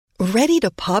Ready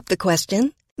to pop the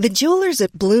question? The jewelers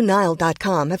at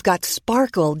BlueNile.com have got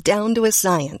sparkle down to a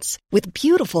science with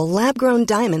beautiful lab-grown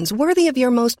diamonds worthy of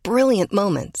your most brilliant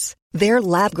moments. Their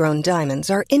lab-grown diamonds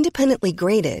are independently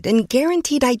graded and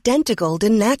guaranteed identical to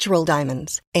natural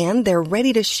diamonds, and they're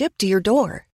ready to ship to your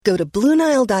door. Go to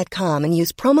BlueNile.com and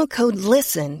use promo code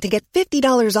LISTEN to get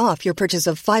 $50 off your purchase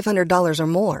of $500 or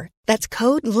more. That's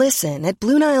code LISTEN at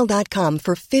BlueNile.com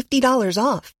for $50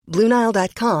 off.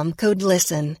 BlueNile.com, code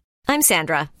LISTEN. I'm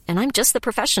Sandra, and I'm just the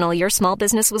professional your small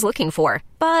business was looking for.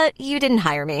 But you didn't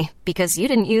hire me because you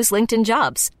didn't use LinkedIn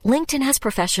Jobs. LinkedIn has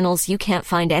professionals you can't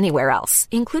find anywhere else,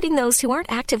 including those who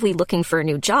aren't actively looking for a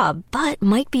new job, but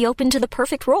might be open to the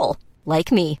perfect role,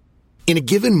 like me. In a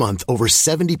given month, over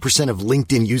 70% of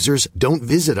LinkedIn users don't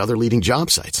visit other leading job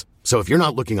sites. So if you're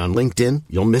not looking on LinkedIn,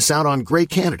 you'll miss out on great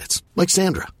candidates like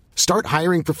Sandra. Start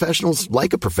hiring professionals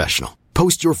like a professional.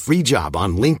 Post your free job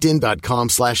on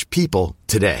linkedin.com/people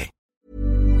today.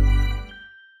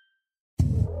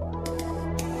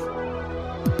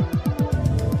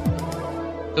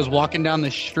 I was walking down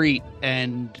the street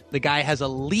and the guy has a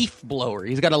leaf blower.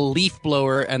 He's got a leaf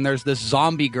blower and there's this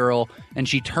zombie girl and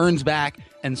she turns back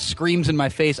and screams in my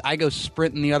face. I go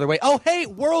sprinting the other way. Oh, hey,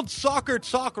 World Soccer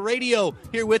Talk Radio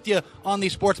here with you on the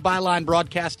Sports Byline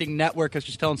Broadcasting Network. I was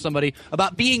just telling somebody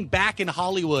about being back in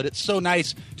Hollywood. It's so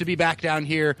nice to be back down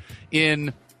here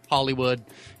in Hollywood,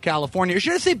 California. Or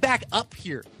should I say back up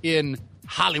here in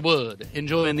Hollywood,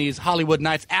 enjoying these Hollywood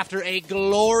nights after a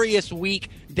glorious week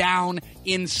down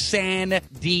in San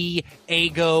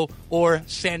Diego, or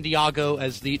San Diego,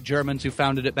 as the Germans who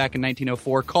founded it back in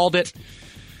 1904 called it.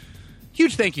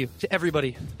 Huge thank you to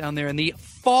everybody down there in the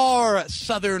far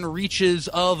southern reaches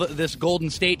of this Golden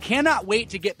State. Cannot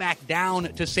wait to get back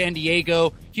down to San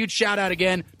Diego. Huge shout out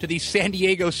again to the San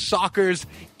Diego Soccer's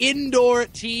indoor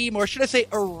team, or should I say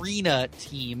arena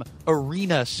team.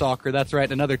 Arena soccer, that's right.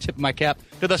 Another tip of my cap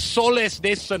to the Soles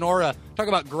de Sonora. Talk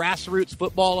about grassroots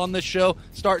football on this show,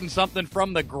 starting something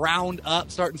from the ground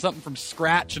up, starting something from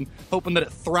scratch and hoping that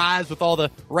it thrives with all the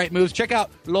right moves. Check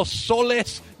out Los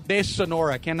Soles de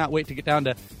Sonora. Cannot wait to get down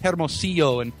to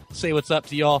Hermosillo and say what's up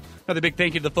to y'all. Another big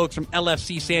thank you to the folks from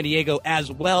LFC San Diego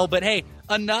as well. But hey,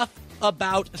 enough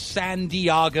about San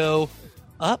Diego.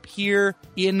 Up here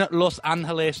in Los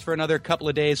Angeles for another couple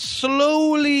of days,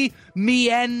 slowly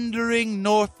meandering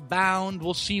northbound.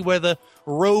 We'll see where the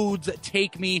roads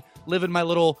take me, living my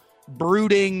little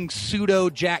brooding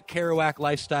pseudo Jack Kerouac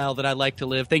lifestyle that I like to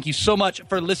live. Thank you so much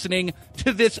for listening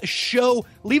to this show.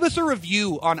 Leave us a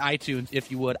review on iTunes if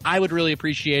you would. I would really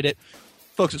appreciate it.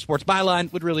 Folks at Sports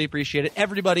Byline would really appreciate it.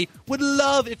 Everybody would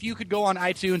love if you could go on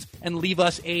iTunes and leave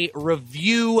us a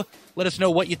review. Let us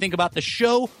know what you think about the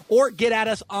show, or get at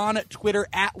us on Twitter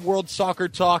at World Soccer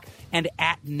Talk and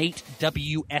at Nate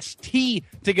WST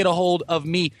to get a hold of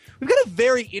me. We've got a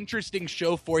very interesting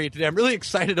show for you today. I'm really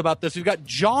excited about this. We've got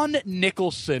John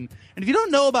Nicholson. And if you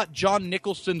don't know about John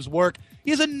Nicholson's work,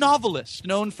 he is a novelist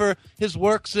known for his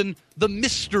works in the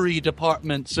mystery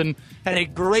departments and had a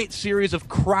great series of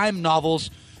crime novels,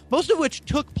 most of which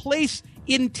took place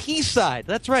in Teesside.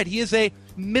 That's right. He is a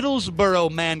Middlesbrough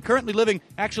man, currently living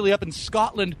actually up in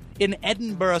Scotland in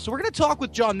Edinburgh. So we're going to talk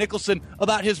with John Nicholson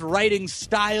about his writing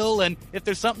style, and if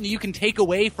there's something you can take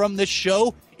away from this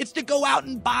show, it's to go out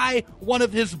and buy one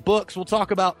of his books. We'll talk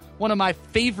about one of my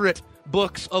favorite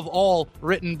books of all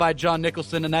written by John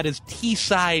Nicholson, and that is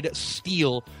Teesside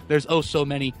Steel. There's oh so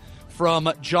many from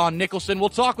John Nicholson. We'll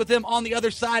talk with him on the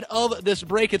other side of this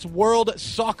break. It's World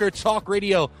Soccer Talk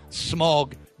Radio.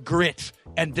 Smog, grit,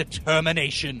 and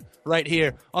determination right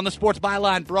here on the Sports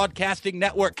Byline Broadcasting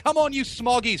Network. Come on, you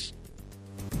smoggies.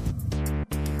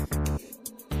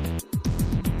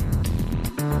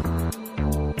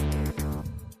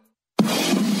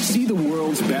 See the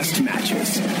world's best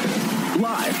matches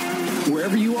live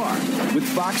wherever you are with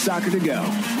Fox Soccer to Go.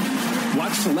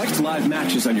 Watch select live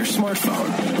matches on your smartphone,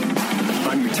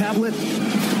 on your tablet,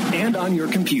 and on your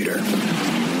computer.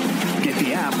 Get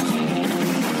the app,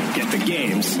 get the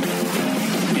games,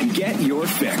 and get your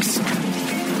fix.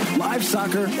 Live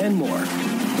soccer and more.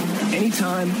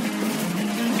 Anytime,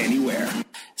 anywhere.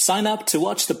 Sign up to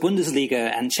watch the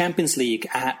Bundesliga and Champions League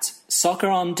at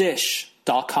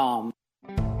soccerondish.com.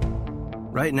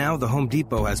 Right now, the Home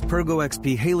Depot has Pergo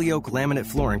XP Haley-Oak laminate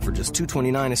flooring for just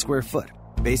 $229 a square foot.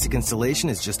 Basic installation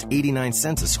is just 89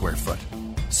 cents a square foot.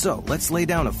 So let's lay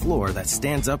down a floor that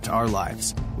stands up to our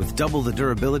lives, with double the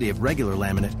durability of regular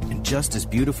laminate and just as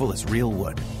beautiful as real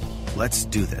wood. Let's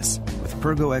do this with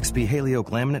Pergo XP Haley-Oak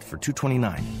laminate for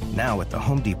 $229, now at the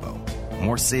Home Depot.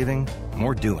 More saving,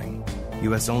 more doing.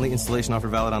 U.S. only. Installation offer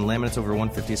valid on laminates over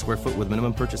 150 square foot with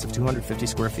minimum purchase of 250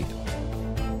 square feet.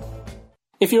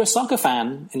 If you're a soccer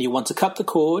fan and you want to cut the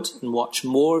cord and watch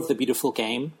more of the beautiful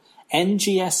game,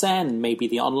 NGSN may be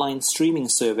the online streaming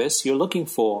service you're looking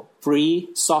for.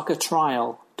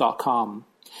 FreeSoccerTrial.com.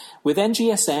 With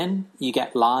NGSN, you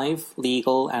get live,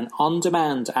 legal, and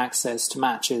on-demand access to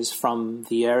matches from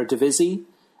the Eredivisie,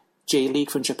 J-League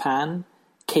from Japan,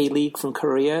 K-League from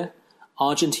Korea,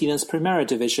 Argentina's Primera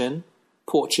Division,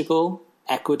 Portugal,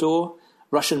 Ecuador,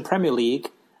 Russian Premier League,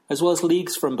 as well as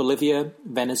leagues from Bolivia,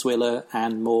 Venezuela,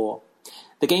 and more.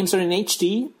 The games are in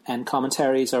HD, and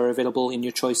commentaries are available in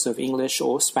your choice of English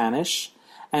or Spanish.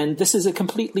 And this is a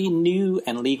completely new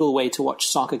and legal way to watch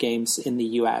soccer games in the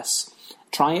US.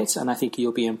 Try it, and I think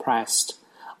you'll be impressed.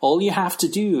 All you have to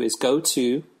do is go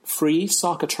to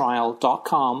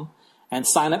freesoccertrial.com and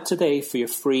sign up today for your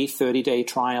free 30-day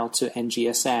trial to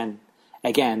NGSN.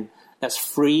 Again, that's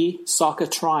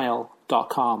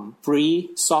freesoccertrial.com.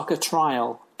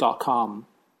 freesoccertrial.com.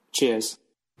 Cheers.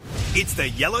 It's the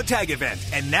Yellow Tag event,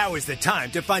 and now is the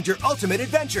time to find your ultimate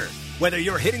adventure. Whether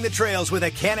you're hitting the trails with a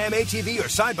Can-Am ATV or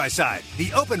side-by-side,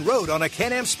 the open road on a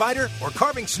Can-Am Spyder, or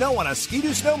carving snow on a Ski-Doo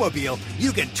snowmobile,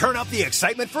 you can turn up the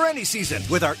excitement for any season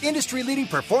with our industry-leading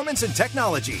performance and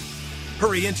technology.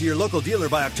 Hurry into your local dealer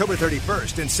by October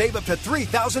 31st and save up to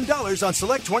 $3,000 on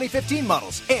select 2015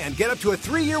 models and get up to a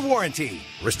 3-year warranty.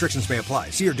 Restrictions may apply.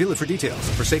 See your dealer for details.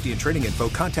 For safety and training info,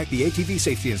 contact the ATV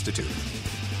Safety Institute.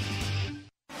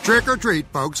 Trick or treat,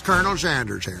 folks. Colonel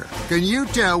Sanders here. Can you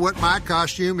tell what my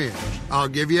costume is? I'll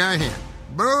give you a hint.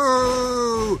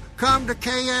 Boo! Come to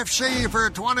KFC for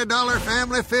a $20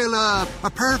 family fill-up. A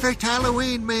perfect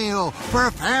Halloween meal for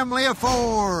a family of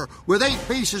 4 with 8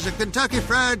 pieces of Kentucky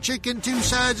Fried Chicken, 2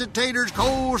 sides of taters,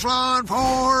 coleslaw, and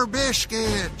 4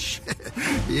 biscuits.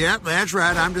 Yep, that's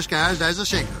right. I'm disguised as a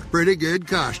singer. Pretty good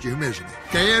costume, isn't it?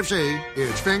 KFC,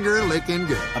 it's finger-licking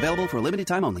good. Available for a limited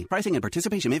time only. Pricing and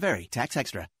participation may vary. Tax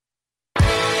extra.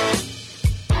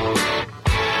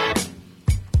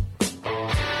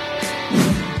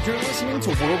 You're listening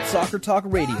to World Soccer Talk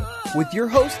Radio with your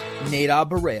host, Nate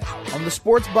Barea, on the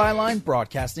Sports Byline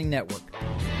Broadcasting Network.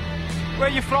 Where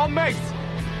you from, mate?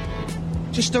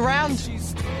 Just around.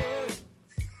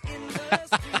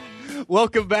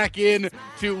 Welcome back in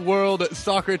to World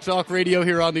Soccer Talk Radio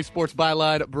here on the Sports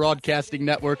Byline Broadcasting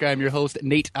Network. I'm your host,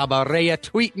 Nate Barea.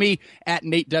 Tweet me at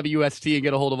NateWST and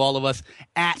get a hold of all of us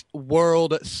at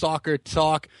World Soccer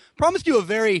Talk. Promised you a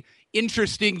very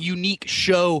interesting, unique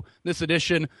show this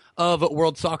edition of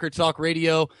World Soccer Talk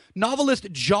Radio. Novelist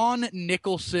John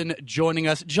Nicholson joining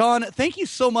us. John, thank you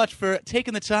so much for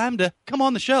taking the time to come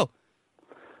on the show.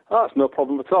 Oh, it's no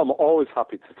problem at all. I'm always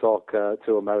happy to talk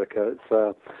to America.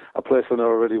 It's a place I know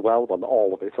really well. Well, not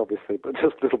all of it, obviously, but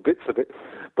just little bits of it.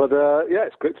 But, yeah,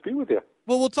 it's great to be with you.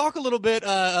 Well, we'll talk a little bit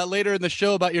later in the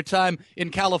show about your time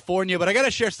in California, but I got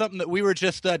to share something that we were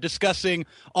just discussing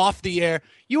off the air.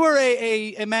 You were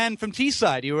a man from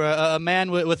Teesside. You were a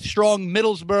man with strong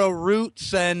Middlesbrough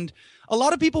roots, and a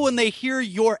lot of people, when they hear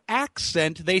your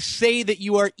accent, they say that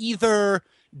you are either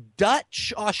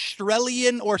Dutch,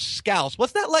 Australian, or Scouse.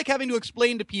 What's that like, having to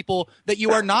explain to people that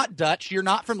you are not Dutch, you're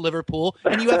not from Liverpool,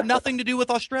 and you have nothing to do with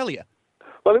Australia?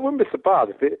 Well, it wouldn't be so bad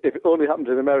if it only happened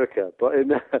in America. But in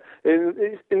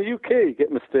the UK, you get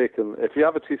mistaken. If you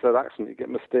have a Teesside accent, you get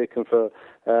mistaken for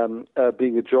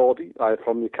being a Geordie, either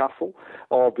from Newcastle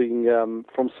or being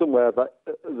from somewhere that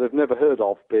they've never heard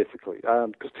of, basically.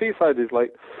 Because Teesside is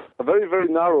like a very, very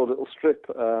narrow little strip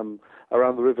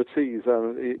around the River Tees,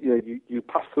 and you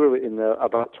pass through it in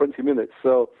about 20 minutes.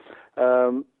 So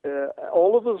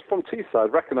all of us from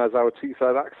Teesside recognise our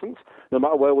Teesside accents, no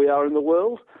matter where we are in the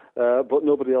world, but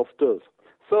nobody else does.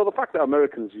 So the fact that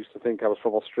Americans used to think I was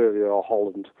from Australia or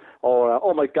Holland, or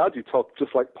oh my God, you talk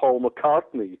just like Paul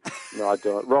McCartney. No, I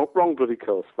don't. Wrong bloody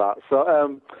coast. That.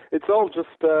 So it's all just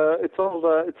it's all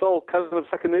kind of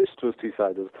second nature to us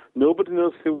Teessiders. Nobody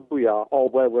knows who we are or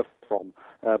where we're from,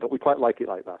 but we quite like it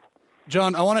like that.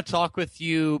 John, I want to talk with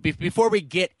you before we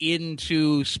get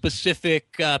into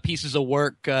specific pieces of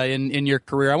work in your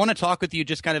career. I want to talk with you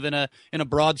just kind of in a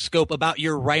broad scope about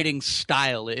your writing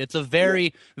style. It's a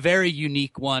very, very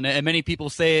unique one, and many people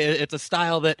say it's a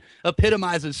style that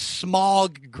epitomizes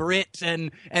smog, grit,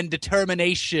 and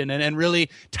determination, and really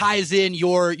ties in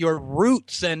your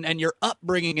roots and your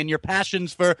upbringing and your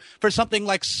passions for something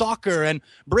like soccer, and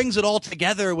brings it all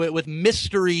together with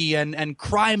mystery and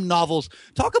crime novels.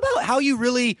 Talk about how you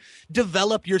really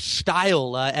develop your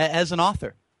style as an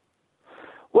author.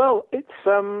 Well, it's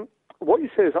what you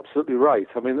say is absolutely right.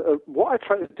 I mean, what I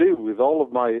try to do with all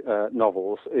of my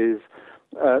novels is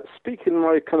speak in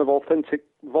my kind of authentic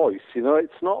voice. You know,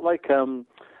 it's not like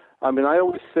I mean, I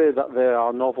always say that there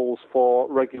are novels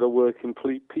for regular working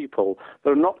people.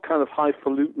 They're not kind of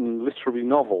highfalutin literary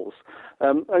novels,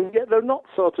 and yet they're not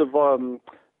sort of.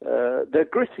 They're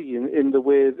gritty in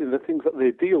the things that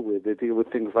they deal with. They deal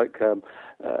with things like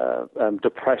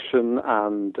depression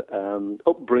and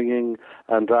upbringing,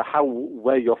 and how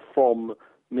where you're from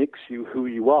makes you who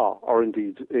you are, or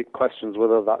indeed it questions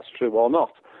whether that's true or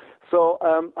not. So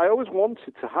I always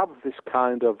wanted to have this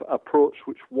kind of approach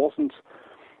which wasn't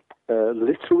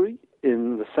literary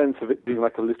in the sense of it being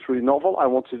like a literary novel. I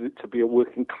wanted it to be a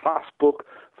working class book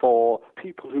for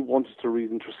people who wanted to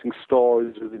read interesting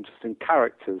stories with interesting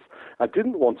characters. I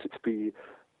didn't want it to be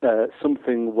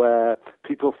something where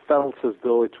people felt as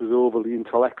though it was overly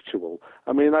intellectual.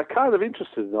 I mean, I'm kind of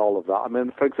interested in all of that. I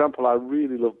mean, for example, I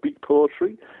really love beat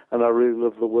poetry, and I really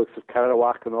love the works of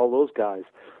Kerouac and all those guys.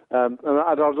 And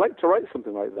I'd like to write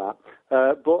something like that.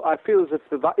 But I feel as if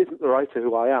that isn't the writer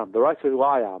who I am. The writer who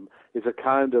I am is a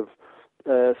kind of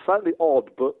slightly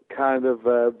odd, but kind of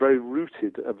very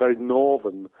rooted, a very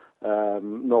northern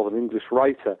English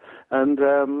writer. And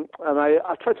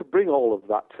I try to bring all of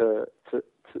that to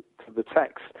the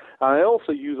text. And I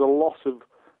also use a lot of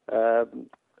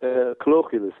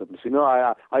colloquialisms. You know,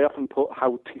 I often put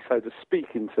how Teessiders speak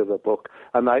into the book,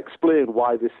 and I explain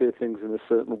why they say things in a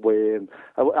certain way and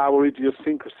our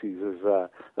idiosyncrasies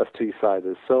as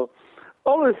Teessiders. So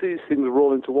all of these things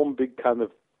roll into one big kind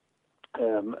of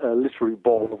literary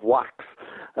ball of wax.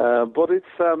 But it's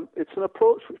an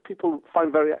approach which people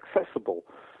find very accessible.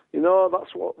 You know,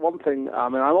 that's one thing. I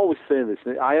mean, I'm always saying this.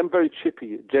 I am very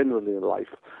chippy generally in life,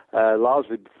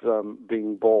 largely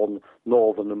being born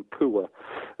northern and poor.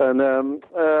 And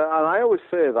I always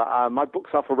say that my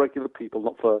books are for regular people,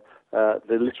 not for the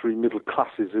literary middle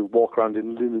classes who walk around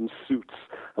in linen suits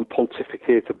and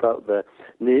pontificate about the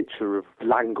nature of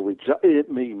language. That ain't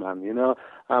me, man, you know.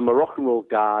 I'm a rock and roll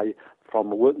guy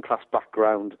from a working class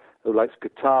background who likes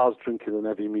guitars, drinking and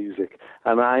heavy music,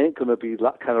 and I ain't going to be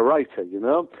that kind of writer, you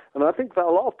know? And I think that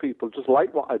a lot of people just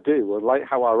like what I do and like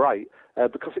how I write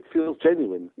because it feels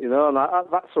genuine, you know, and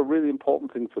that's a really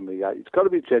important thing for me. It's got to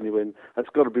be genuine, and it's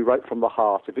got to be right from the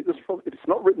heart. If it's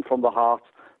not written from the heart,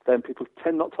 then people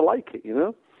tend not to like it, you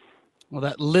know? Well,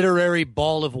 that literary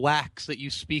ball of wax that you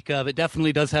speak of, it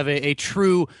definitely does have a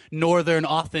true northern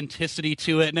authenticity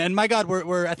to it. And my God,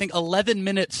 we're I think 11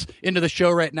 minutes into the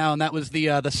show right now, and that was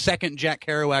the second Jack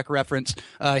Kerouac reference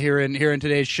here in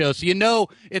today's show. So you know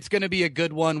it's going to be a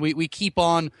good one. We keep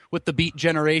on with the Beat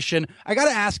Generation. I got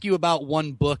to ask you about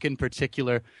one book in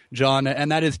particular, John,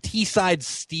 and that is Teesside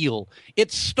Steel.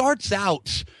 It starts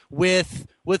out with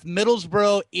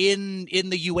Middlesbrough in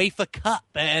the UEFA Cup,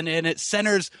 and it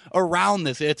centers around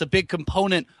this. It's a big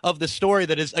component of the story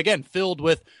that is, again, filled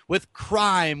with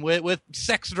crime, with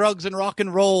sex, drugs, and rock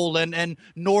and roll, and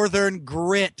northern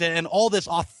grit, and all this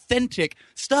authentic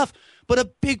stuff. But a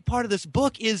big part of this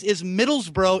book is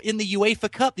Middlesbrough in the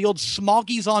UEFA Cup, the old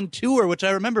Smoggies on tour, which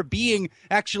I remember being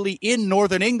actually in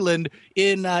northern England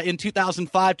in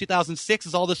 2005, 2006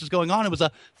 as all this was going on. It was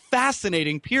a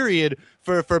fascinating period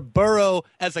for Borough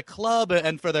as a club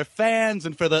and for their fans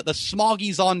and for the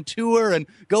Smoggies on tour and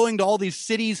going to all these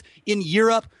cities in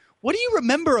Europe. What do you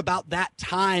remember about that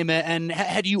time, and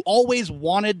had you always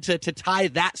wanted to tie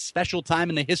that special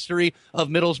time in the history of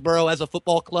Middlesbrough as a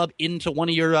football club into one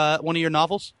of your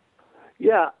novels?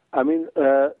 Yeah, I mean,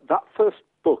 that first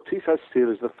book, Teesside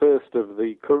Steel, is the first of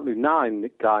the currently 9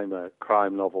 Nick Geimer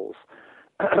crime novels.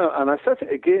 And I set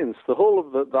it against the whole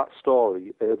of that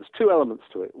story. There's 2 elements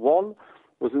to it. One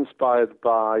was inspired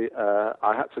by,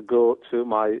 I had to go to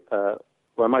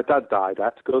when my dad died, I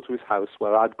had to go to his house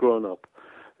where I'd grown up,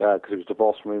 because he was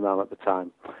divorced from my mum at the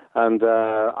time. And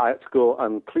I had to go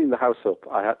and clean the house up.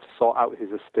 I had to sort out his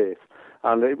estate.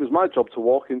 And it was my job to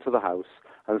walk into the house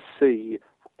and see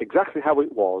exactly how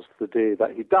it was the day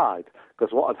that he died.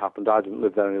 Because what had happened, I didn't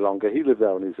live there any longer. He lived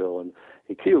there on his own.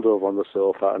 He keeled over on the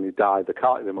sofa and he died. They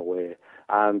carted him away.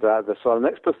 And so the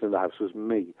next person in the house was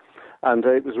me. And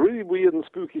it was a really weird and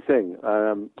spooky thing.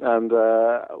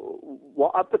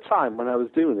 What at the time when I was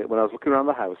doing it, when I was looking around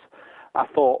the house, I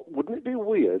thought, wouldn't it be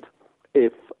weird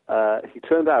if he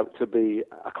turned out to be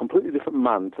a completely different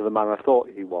man to the man I thought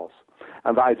he was,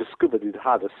 and that I discovered he'd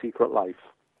had a secret life.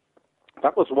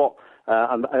 That was what,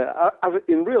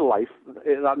 in real life,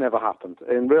 that never happened.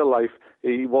 In real life,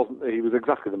 he was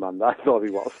exactly the man that I thought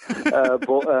he was.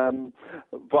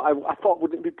 But I thought,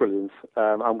 wouldn't it be brilliant,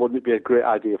 and wouldn't it be a great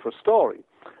idea for a story?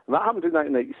 And that happened in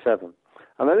 1987.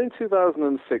 And then in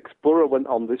 2006, Borough went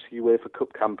on this UEFA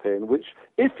Cup campaign, which,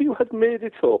 if you had made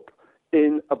it up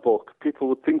in a book, people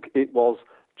would think it was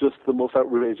just the most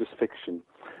outrageous fiction.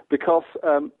 because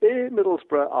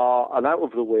Middlesbrough are an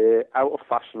out-of-the-way,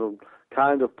 out-of-fashion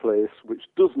kind of place which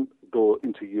doesn't go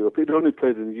into Europe. It only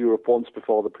played in Europe once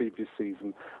before the previous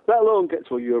season, let alone get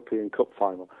to a European Cup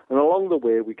final. And along the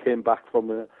way, we came back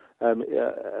from a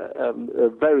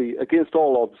very, against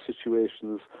all odds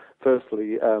situations,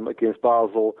 firstly against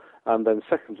Basel, and then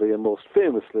secondly and most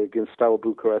famously against Steaua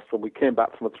Bucharest, when we came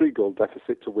back from a 3-goal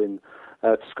deficit to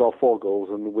score 4 goals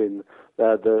and win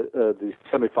the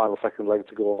semi-final second leg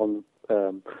to go on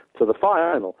to the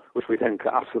final, which we then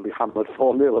absolutely hammered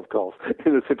 4-0, of course,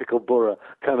 in a typical Borough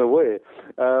kind of way.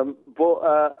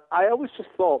 But I always just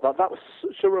thought that was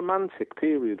such a romantic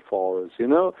period for us, you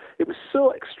know? It was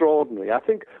so extraordinary. I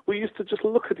think we used to just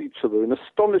look at each other in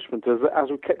astonishment as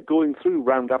we kept going through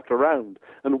round after round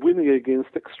and winning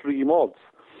against extreme odds.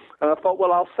 And I thought,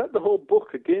 well, I'll set the whole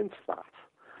book against that,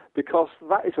 because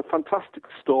that is a fantastic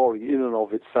story in and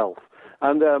of itself.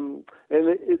 And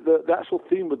the actual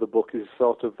theme of the book is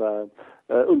sort of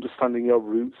understanding your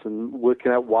roots and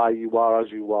working out why you are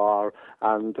as you are.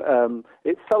 And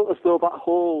it felt as though that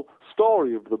whole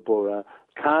story of the Borough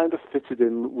kind of fitted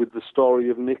in with the story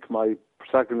of Nick, my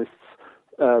protagonist's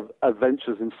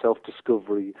adventures in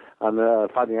self-discovery and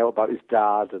finding out about his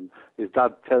dad. And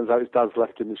turns out his dad's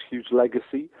left him this huge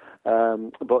legacy,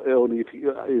 but only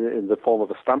in the form of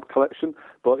a stamp collection,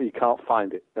 but he can't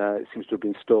find it. It seems to have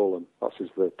been stolen. That's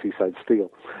the Teesside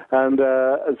Steel. And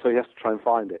so he has to try and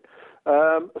find it.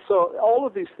 So all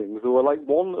of these things, they were like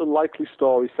one unlikely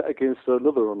story set against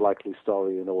another unlikely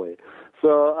story in a way.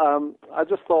 So I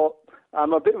just thought,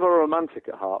 I'm a bit of a romantic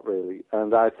at heart, really,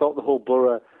 and I thought the whole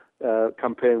Borough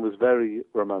campaign was very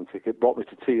romantic. It brought me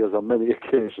to tears on many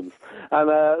occasions. And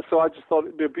so I just thought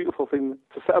it'd be a beautiful thing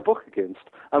to set a book against,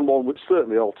 and one which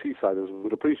certainly all Teessiders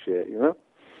would appreciate, you know?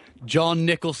 John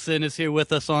Nicholson is here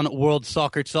with us on World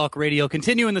Soccer Talk Radio.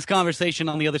 Continuing this conversation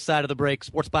on the other side of the break,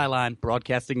 Sports Byline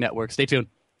Broadcasting Network. Stay tuned.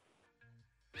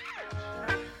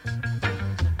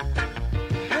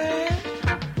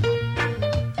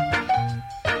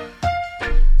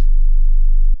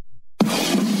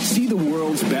 See the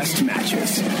world's best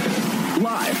matches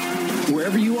live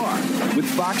wherever you are with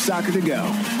Fox Soccer to Go.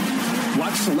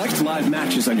 Watch select live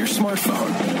matches on your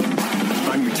smartphone,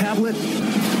 on your tablet,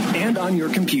 and on your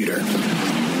computer.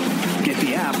 Get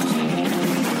the app,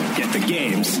 get the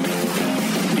games,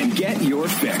 and get your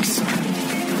fix.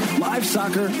 Live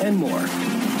soccer and more.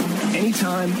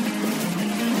 Anytime,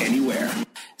 anywhere.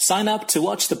 Sign up to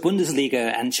watch the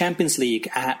Bundesliga and Champions League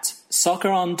at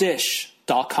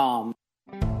soccerondish.com.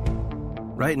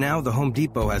 Right now, the Home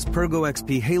Depot has Pergo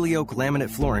XP Haley Oak laminate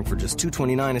flooring for just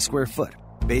 $229 a square foot.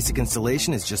 Basic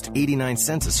installation is just 89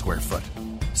 cents a square foot.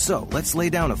 So let's lay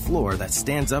down a floor that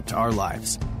stands up to our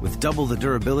lives, with double the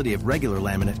durability of regular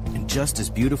laminate and just as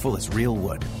beautiful as real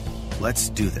wood. Let's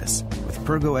do this with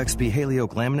Pergo XP Haley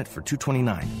Oak laminate for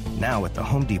 $229, now at the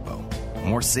Home Depot.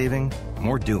 More saving,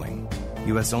 more doing.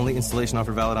 U.S. only. Installation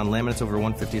offer valid on laminates over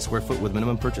 150 a square foot with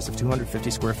minimum purchase of 250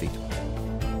 square feet.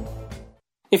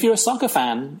 If you're a soccer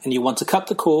fan and you want to cut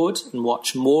the cord and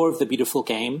watch more of the beautiful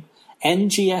game,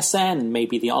 NGSN may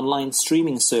be the online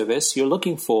streaming service you're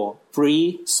looking for.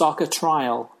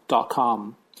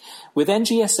 FreeSoccerTrial.com. With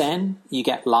NGSN, you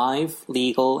get live,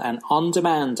 legal, and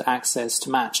on-demand access to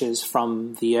matches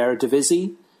from the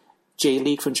Eredivisie,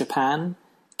 J-League from Japan,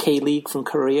 K-League from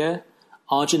Korea,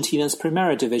 Argentina's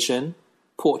Primera Division,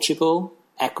 Portugal,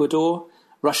 Ecuador,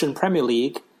 Russian Premier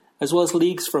League, as well as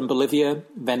leagues from Bolivia,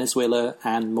 Venezuela,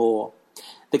 and more.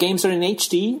 The games are in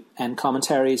HD, and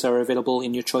commentaries are available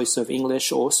in your choice of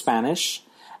English or Spanish.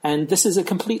 And this is a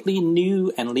completely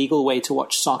new and legal way to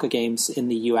watch soccer games in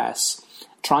the US.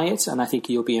 Try it, and I think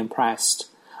you'll be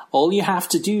impressed. All you have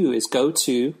to do is go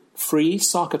to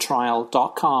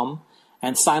freesoccertrial.com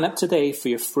and sign up today for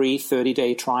your free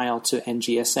 30-day trial to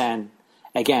NGSN.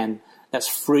 Again, that's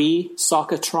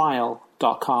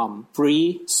freesoccertrial.com.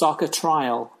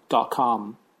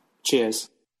 freesoccertrial.com. Cheers.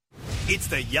 It's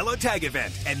the Yellow Tag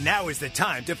event, and now is the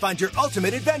time to find your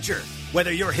ultimate adventure.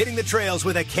 Whether you're hitting the trails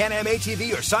with a Can-Am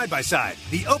ATV or side-by-side,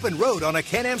 the open road on a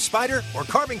Can-Am Spyder, or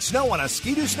carving snow on a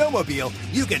Ski-Doo snowmobile,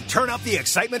 you can turn up the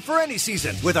excitement for any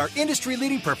season with our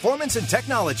industry-leading performance and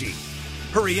technology.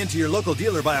 Hurry into your local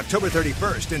dealer by October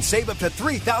 31st and save up to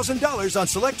 $3,000 on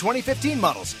select 2015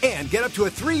 models and get up to a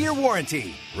 3-year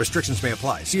warranty. Restrictions may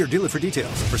apply. See your dealer for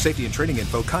details. For safety and training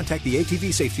info, contact the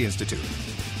ATV Safety Institute.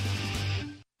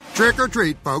 Trick or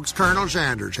treat, folks. Colonel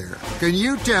Sanders here. Can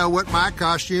you tell what my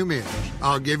costume is?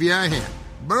 I'll give you a hint.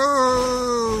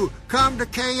 Boo! Come to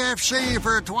KFC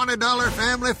for a $20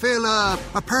 family fill-up.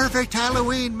 A perfect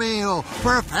Halloween meal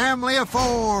for a family of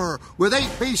 4 with 8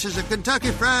 pieces of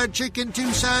Kentucky Fried Chicken,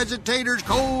 2 sides of taters,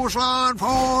 coleslaw, and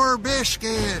 4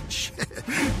 biscuits.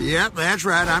 Yep, that's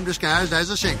right. I'm disguised as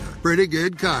a singer. Pretty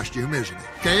good costume, isn't it?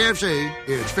 KFC,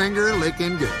 it's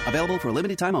finger-licking good. Available for a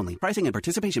limited time only. Pricing and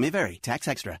participation may vary. Tax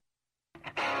extra.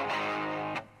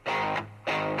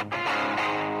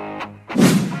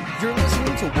 You're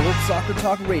listening to World Soccer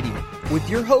Talk Radio with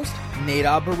your host,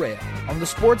 Nadab Barea, on the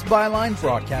Sports Byline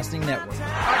Broadcasting Network. Aguero!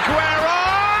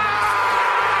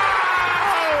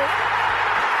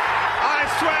 I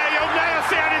swear you'll never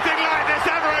see anything like this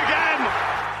ever again!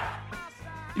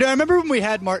 You know, I remember when we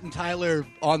had Martin Tyler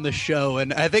on the show,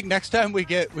 and I think next time we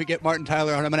get Martin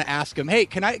Tyler on, I'm going to ask him, hey,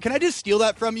 can I just steal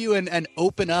that from you and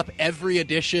open up every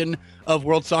edition of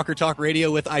World Soccer Talk Radio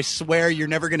with I swear you're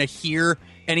never going to hear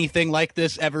anything like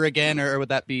this ever again, or would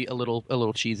that be a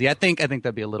little cheesy? I think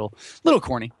that'd be a little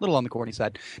corny, a little on the corny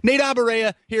side. Nadab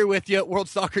Barea here with you, World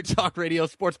Soccer Talk Radio,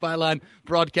 Sports Byline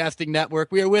Broadcasting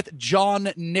Network. We are with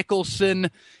John Nicholson,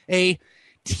 a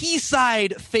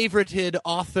Teesside favorited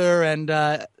author and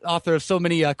author of so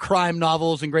many crime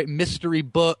novels and great mystery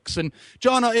books. And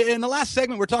John, in the last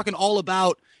segment, we're talking all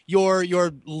about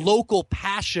your local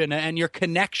passion and your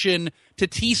connection to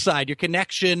Teesside, your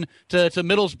connection to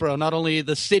Middlesbrough, not only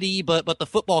the city, but the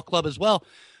football club as well.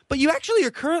 But you actually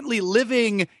are currently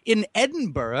living in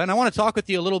Edinburgh, and I want to talk with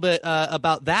you a little bit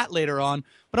about that later on.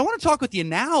 But I want to talk with you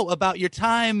now about your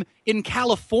time in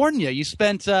California. You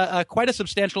spent quite a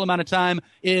substantial amount of time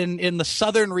in the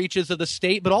southern reaches of the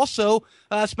state, but also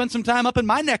spent some time up in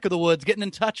my neck of the woods, getting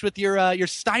in touch with your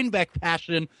Steinbeck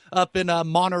passion up in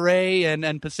Monterey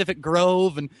and Pacific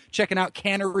Grove, and checking out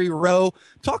Cannery Row.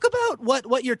 Talk about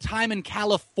what your time in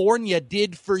California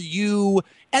did for you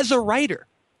as a writer.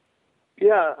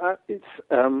 Yeah, it's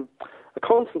a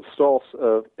constant source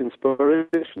of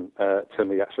inspiration to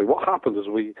me, actually. What happened is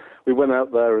we went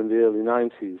out there in the early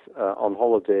 90s on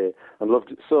holiday and loved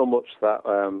it so much that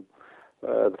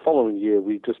the following year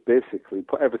we just basically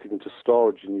put everything into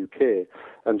storage in UK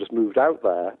and just moved out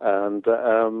there. And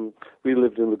we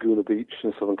lived in Laguna Beach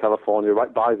in Southern California,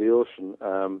 right by the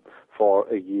ocean, for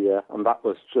a year, and that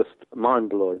was just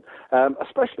mind-blowing,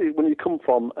 especially when you come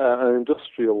from a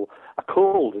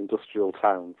cold industrial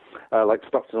town like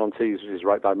Stockton-on-Tees, which is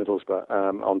right by Middlesbrough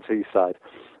on Teesside,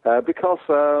 because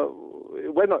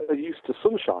we're not used to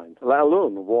sunshine, let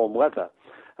alone warm weather.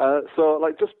 So,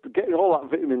 just getting all that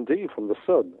vitamin D from the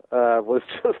sun was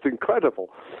just incredible.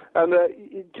 And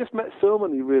you just met so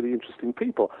many really interesting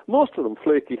people. Most of them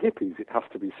flaky hippies, it has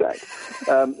to be said.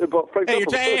 But for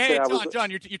example,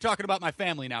 John, you're talking about my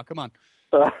family now. Come on.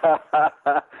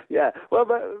 Yeah. Well,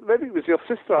 maybe it was your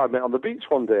sister I met on the beach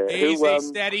one day.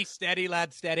 Easy, steady,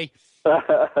 lad, steady.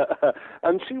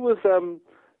 And she was...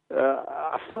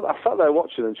 I sat there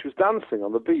watching, and she was dancing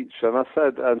on the beach, and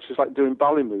she's like doing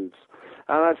ballet moves.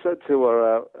 And I said to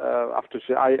her after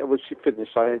when she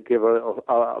finished, I gave her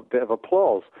a bit of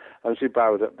applause, and she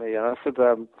bowed at me. And I said,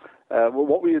 well,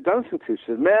 what were you dancing to? She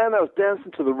said, man, I was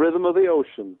dancing to the rhythm of the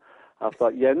ocean. I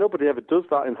thought, yeah, nobody ever does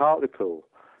that in Hartlepool.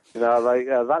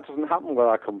 That doesn't happen where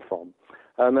I come from.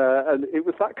 And it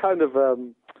was that kind of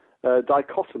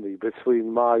dichotomy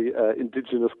between my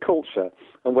indigenous culture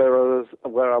and where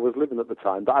I was living at the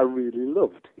time that I really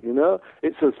loved.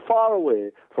 It's as far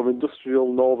away from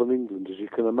industrial northern England as you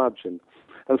can imagine,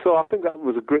 and so I think that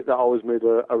was a grit that always made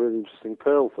a really interesting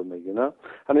pearl for me.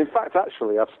 And in fact,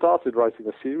 actually, I've started writing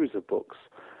a series of books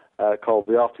called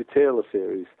the Artie Taylor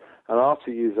series. And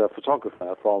Artie is a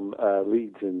photographer from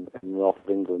Leeds in the north of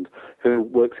England who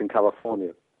works in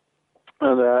California.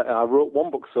 And I wrote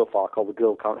one book so far called The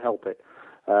Girl Can't Help It.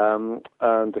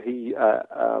 And he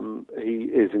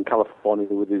is in California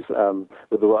with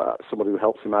somebody who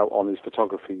helps him out on his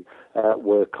photography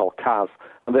work called Kaz.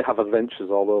 And they have adventures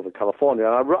all over California.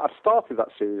 And I've started that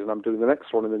series, and I'm doing the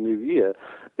next one in the new year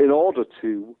in order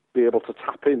to be able to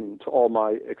tap into all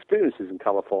my experiences in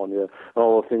California and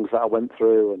all the things that I went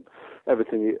through and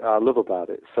everything I love about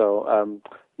it. So,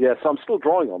 so I'm still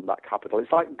drawing on that capital.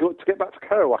 It's like to get back to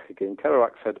Kerouac again.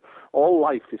 Kerouac said, all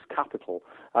life is capital.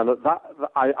 And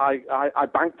I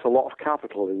banked a lot of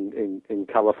capital in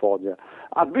California.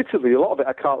 Admittedly, a lot of it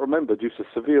I can't remember due to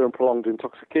severe and prolonged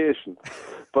intoxication.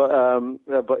 But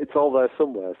it's all there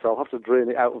somewhere, so I'll have to drain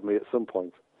it out of me at some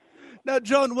point. Now,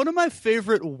 John, one of my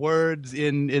favorite words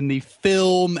in the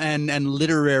film and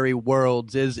literary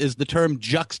worlds is the term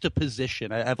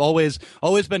juxtaposition. I've always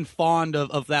been fond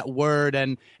of that word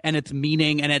and its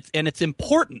meaning and its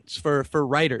importance for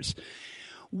writers.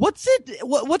 What's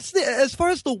the as far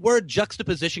as the word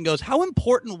juxtaposition goes, how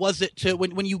important was it to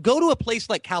when you go to a place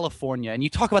like California and you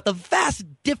talk about the vast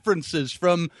differences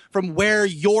from where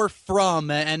you're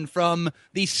from and from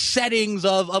the settings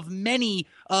of many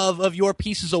of your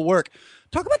pieces of work?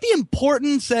 Talk about the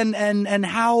importance and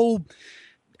how,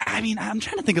 I mean, I'm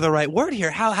trying to think of the right word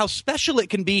here, how special it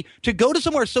can be to go to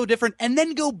somewhere so different and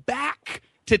then go back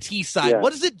to Teesside. Yeah.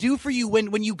 What does it do for you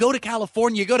when you go to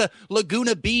California, you go to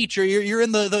Laguna Beach, or you're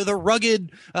in the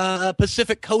rugged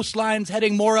Pacific coastlines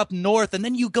heading more up north, and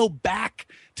then you go back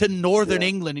to northern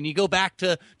England and you go back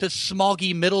to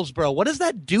smoggy Middlesbrough? What does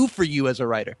that do for you as a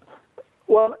writer?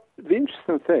 Well, the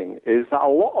interesting thing is that a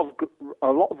lot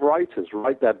of writers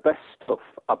write their best stuff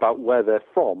about where they're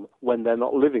from when they're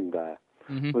not living there.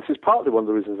 Mm-hmm. This is partly one of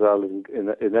the reasons I live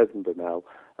in Edinburgh now.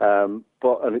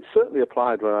 And it certainly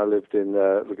applied when I lived in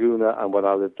Laguna and when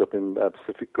I lived up in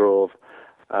Pacific Grove.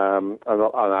 And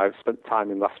I've spent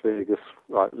time in Las Vegas.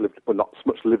 Not so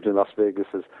much lived in Las Vegas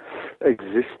as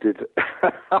existed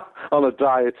on a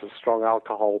diet of strong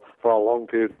alcohol for a long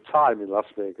period of time in Las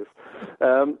Vegas.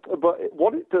 But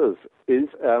what it does is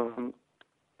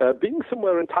being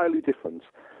somewhere entirely different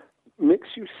makes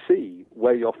you see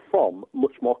where you're from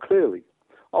much more clearly.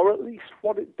 Or at least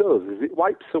what it does is it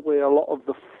wipes away a lot of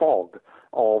the fog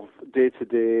of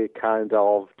day-to-day kind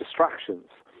of distractions.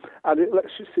 And it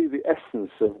lets you see the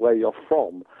essence of where you're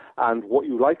from and what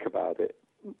you like about it,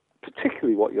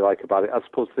 particularly what you like about it, as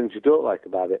opposed to things you don't like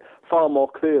about it, far more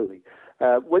clearly.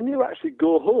 When you actually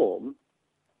go home,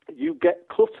 you get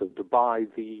cluttered by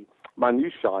the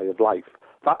minutiae of life.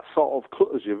 That sort of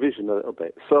clutters your vision a little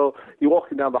bit. So you're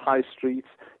walking down the high street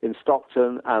in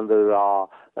Stockton, and there are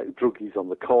like druggies on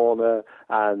the corner,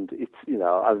 and it's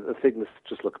and things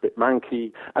just look a bit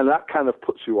manky, and that kind of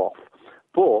puts you off.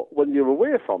 But when you're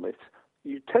away from it,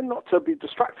 you tend not to be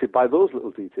distracted by those little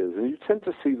details, and you tend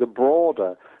to see the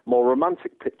broader, more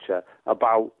romantic picture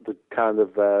about the kind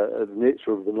of the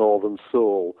nature of the northern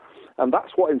soul. And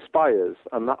that's what inspires,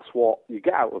 and that's what you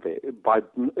get out of it. By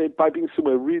being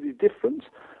somewhere really different,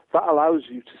 that allows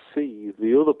you to see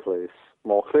the other place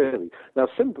more clearly. Now,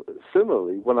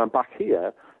 similarly, when I'm back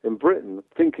here in Britain,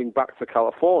 thinking back to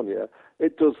California,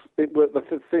 the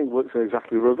thing works in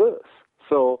exactly reverse.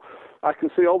 So I can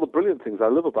see all the brilliant things I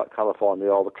love about California,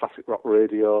 all the classic rock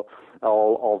radio,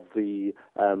 all of the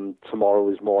tomorrow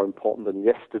is more important than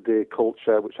yesterday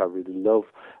culture, which I really love.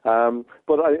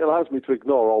 But it allows me to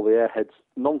ignore all the airheads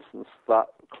nonsense that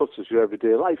clutters your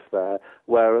everyday life there.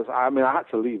 Whereas, I had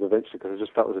to leave eventually because I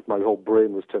just felt as if my whole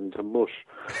brain was turning to mush.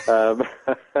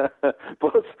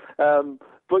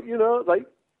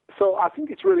 So I think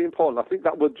it's really important. I think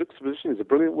that word juxtaposition is a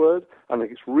brilliant word. I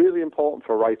think it's really important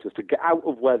for writers to get out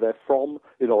of where they're from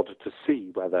in order to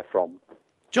see where they're from.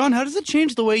 John, how does it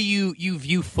change the way you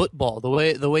view football, the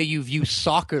way you view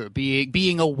soccer,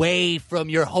 being away from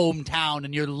your hometown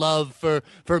and your love for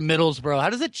Middlesbrough? How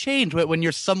does it change when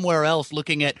you're somewhere else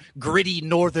looking at gritty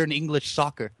northern English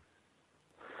soccer?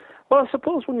 Well, I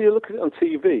suppose when you look at it on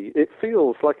TV, it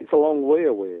feels like it's a long way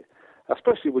away,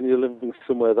 especially when you're living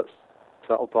somewhere that's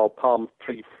all palm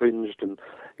tree fringed and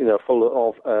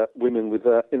full of women with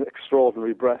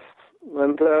extraordinary breasts.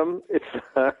 And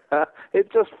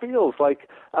it just feels like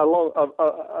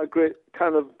a great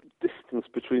kind of distance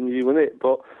between you and it.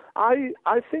 But I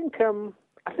think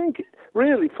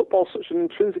really football's such an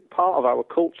intrinsic part of our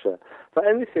culture that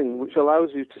anything which allows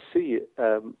you to see it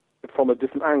from a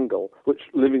different angle, which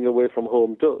living away from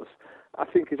home does, I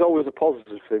think is always a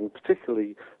positive thing,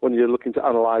 particularly when you're looking to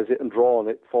analyse it and draw on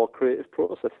it for creative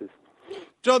processes.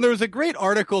 John, there was a great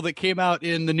article that came out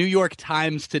in the New York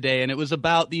Times today, and it was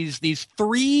about these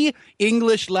three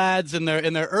English lads in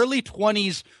their early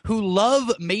 20s who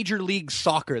love Major League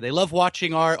Soccer. They love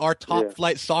watching our top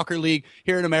flight soccer league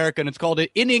here in America, and it's called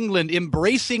In England,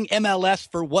 Embracing MLS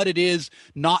for What It Is,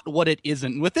 Not What It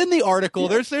Isn't. And within the article,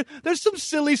 there's some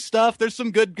silly stuff, there's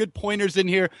some good pointers in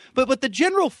here, but the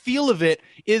general feel of it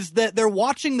is that they're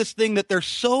watching this thing that they're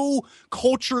so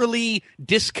culturally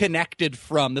disconnected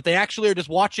from, that they actually are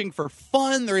just watching for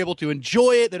fun. They're able to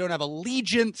enjoy it. They don't have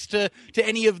allegiance to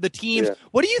any of the teams. Yeah.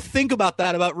 What do you think about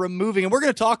that, about removing, and we're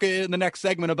going to talk in the next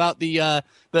segment about the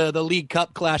League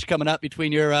Cup clash coming up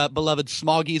between your beloved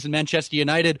Smoggies and Manchester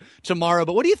United tomorrow,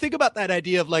 but what do you think about that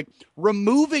idea of like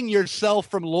removing yourself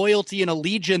from loyalty and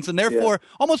allegiance and therefore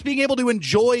almost being able to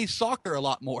enjoy soccer a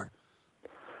lot more?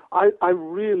 I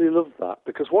really love that,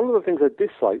 because one of the things I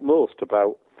dislike most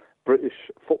about British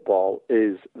football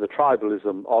is the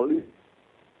tribalism, or at least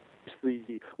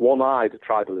the one-eyed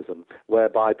tribalism,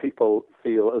 whereby people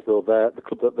feel as though the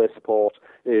club that they support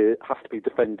has to be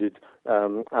defended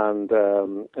and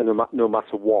no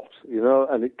matter what,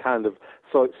 and it kind of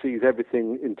so it sees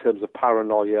everything in terms of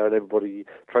paranoia and everybody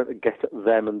trying to get at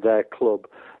them and their club.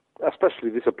 Especially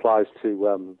this applies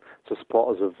to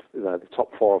supporters of the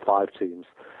top 4 or 5 teams.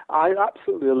 I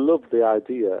absolutely love the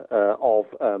idea of.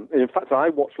 In fact, I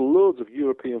watch loads of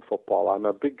European football. I'm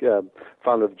a big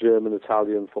fan of German,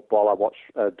 Italian football. I watch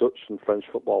Dutch and French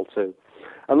football too.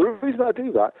 And the reason I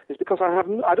do that is because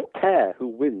I don't care who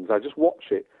wins. I just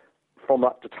watch it from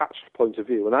that detached point of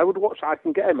view. And I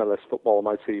can get MLS football on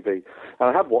my TV, and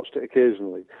I have watched it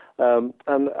occasionally.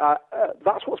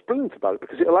 That's what's brilliant about it,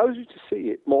 because it allows you to see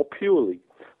it more purely,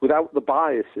 without the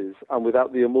biases and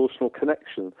without the emotional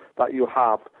connection that you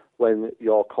have when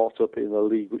you're caught up in a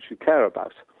league which you care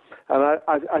about. And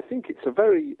I think it's a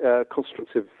very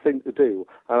constructive thing to do,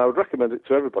 and I would recommend it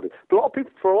to everybody. But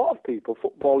for a lot of people,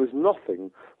 football is nothing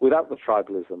without the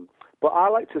tribalism. But I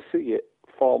like to see it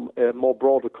from a more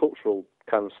broader cultural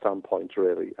kind of standpoint,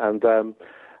 really. And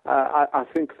I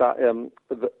think that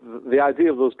the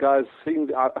idea of those guys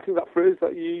I think that phrase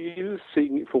that you use,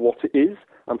 seeing it for what it is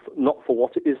and not for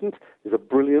what it isn't, is a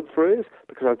brilliant phrase,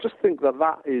 because I just think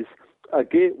that is a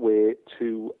gateway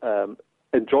to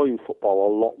enjoying football a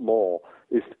lot more,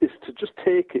 is to just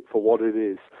take it for what it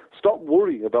is. Stop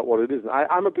worrying about what it isn't.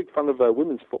 I'm a big fan of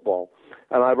women's football,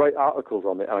 and I write articles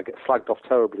on it, and I get slagged off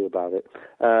terribly about it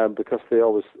because they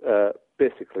always,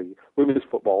 basically, women's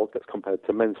football gets compared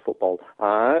to men's football.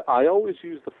 I always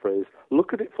use the phrase,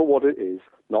 look at it for what it is,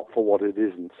 not for what it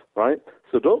isn't, right?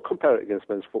 So don't compare it against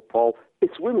men's football.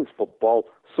 It's women's football,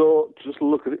 so just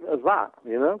look at it as that,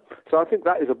 So I think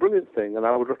that is a brilliant thing, and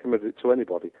I would recommend it to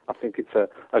anybody. I think it's a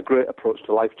great approach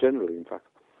to life generally, in fact.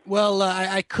 Well,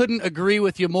 I couldn't agree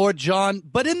with you more, John.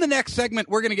 But in the next segment,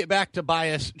 we're going to get back to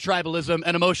bias, tribalism,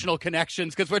 and emotional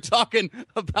connections, because we're talking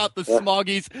about the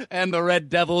Smoggies and the Red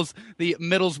Devils, the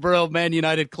Middlesbrough Man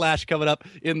United clash coming up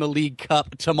in the League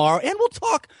Cup tomorrow. And we'll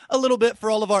talk a little bit for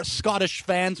all of our Scottish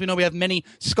fans. We know we have many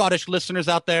Scottish listeners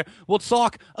out there. We'll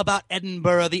talk about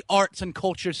Edinburgh, the arts and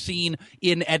culture scene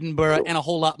in Edinburgh, and a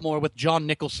whole lot more with John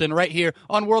Nicholson right here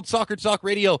on World Soccer Talk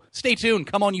Radio. Stay tuned.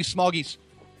 Come on, you Smoggies.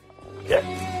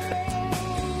 Yeah.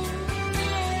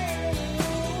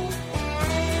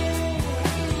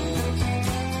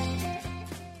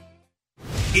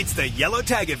 It's the Yellow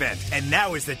Tag event, and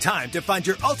now is the time to find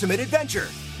your ultimate adventure.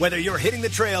 Whether you're hitting the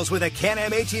trails with a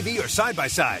Can-Am ATV or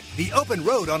side-by-side, the open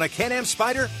road on a Can-Am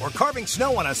Spyder, or carving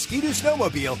snow on a Ski-Doo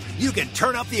snowmobile, you can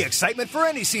turn up the excitement for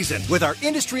any season with our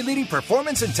industry-leading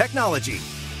performance and technology.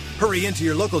 Hurry into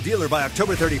your local dealer by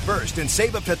October 31st and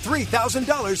save up to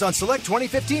 $3,000 on select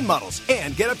 2015 models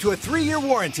and get up to a 3-year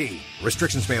warranty.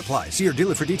 Restrictions may apply. See your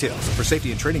dealer for details. For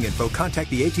safety and training info, contact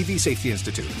the ATV Safety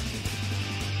Institute.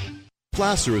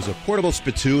 Flasser is a portable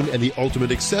spittoon and the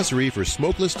ultimate accessory for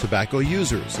smokeless tobacco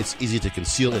users. It's easy to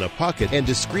conceal in a pocket and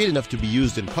discreet enough to be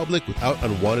used in public without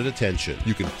unwanted attention.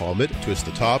 You can palm it, twist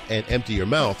the top, and empty your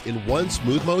mouth in one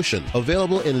smooth motion.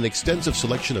 Available in an extensive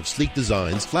selection of sleek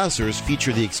designs, Flassers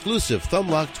feature the exclusive thumb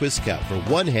lock twist cap for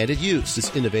one-handed use.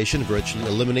 This innovation virtually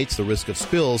eliminates the risk of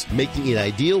spills, making it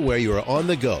ideal where you are on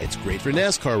the go. It's great for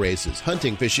NASCAR races,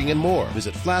 hunting, fishing, and more.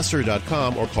 Visit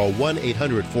Flasser.com or call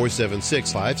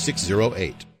 1-800-476-5608.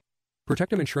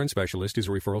 Protectum Insurance Specialist is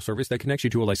a referral service that connects you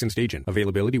to a licensed agent.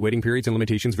 Availability, waiting periods, and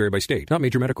limitations vary by state. Not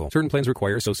major medical. Certain plans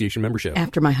require association membership.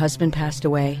 After my husband passed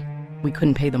away, we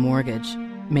couldn't pay the mortgage,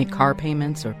 make car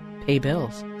payments, or pay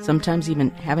bills. Sometimes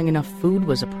even having enough food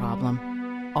was a problem.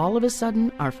 All of a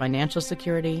sudden, our financial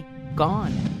security,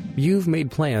 gone. You've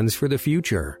made plans for the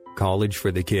future. College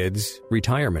for the kids,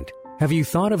 retirement. Have you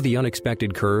thought of the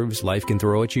unexpected curves life can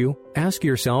throw at you? Ask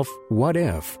yourself, what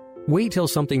if? Wait till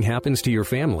something happens to your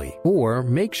family, or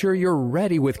make sure you're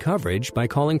ready with coverage by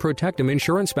calling Protectum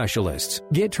Insurance Specialists.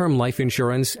 Get term life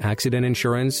insurance, accident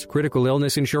insurance, critical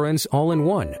illness insurance all in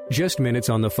one. Just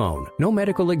minutes on the phone. No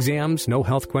medical exams, no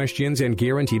health questions, and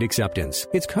guaranteed acceptance.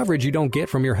 It's coverage you don't get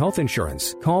from your health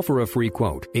insurance. Call for a free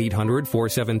quote.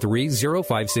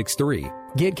 800-473-0563.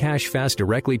 Get cash fast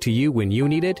directly to you when you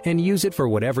need it and use it for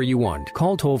whatever you want.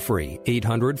 Call toll free.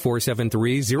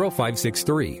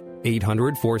 800-473-0563.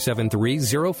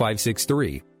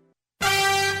 800-473-0563.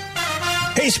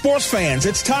 Hey, sports fans,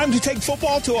 it's time to take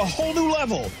football to a whole new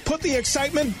level. Put the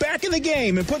excitement back in the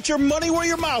game and put your money where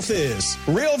your mouth is.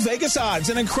 Real Vegas odds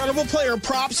and incredible player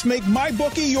props make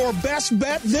MyBookie your best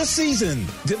bet this season.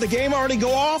 Did the game already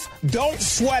go off? Don't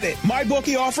sweat it.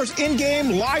 MyBookie offers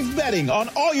in-game live betting on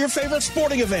all your favorite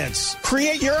sporting events.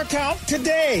 Create your account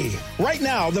today. Right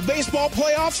now, the baseball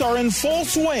playoffs are in full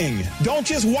swing. Don't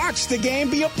just watch the game,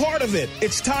 be a part of it.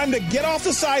 It's time to get off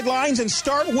the sidelines and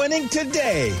start winning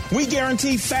today. We guarantee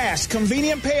fast,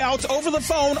 convenient payouts over the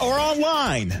phone or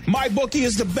online. MyBookie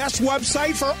is the best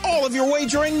website for all of your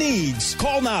wagering needs.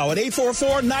 Call now at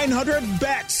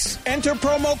 844-900-BETS. Enter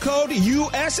promo code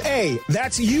USA.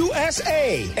 That's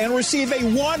USA. And receive a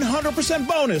 100%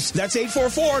 bonus. That's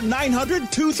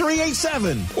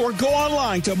 844-900-2387. Or go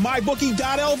online to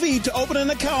mybookie.lv to open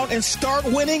an account and start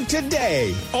winning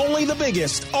today. Only the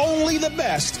biggest, only the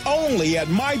best, only at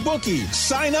MyBookie.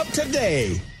 Sign up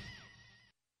today.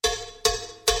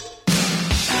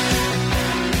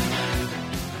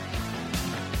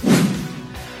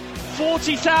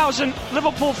 40,000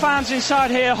 Liverpool fans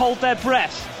inside here hold their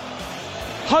breath.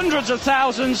 Hundreds of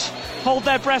thousands hold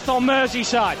their breath on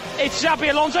Merseyside. It's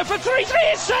Xabi Alonso for 3-3.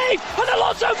 It's saved, and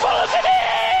Alonso follows it in!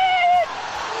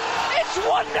 It's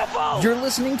wonderful! You're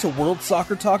listening to World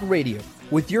Soccer Talk Radio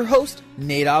with your host,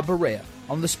 Nada Barea,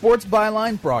 on the Sports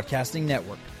Byline Broadcasting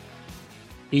Network.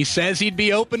 He says he'd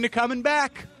be open to coming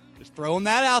back. Just throwing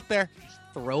that out there.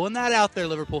 Throwing that out there,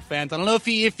 Liverpool fans. I don't know if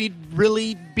he'd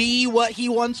really be what he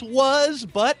once was,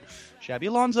 but Xabi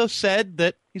Alonso said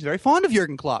that he's very fond of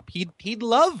Jurgen Klopp. He'd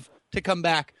love to come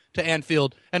back to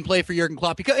Anfield and play for Jurgen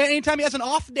Klopp. Because anytime he has an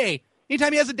off day,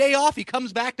 anytime he has a day off, he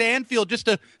comes back to Anfield just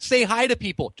to say hi to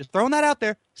people. Just throwing that out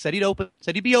there. Said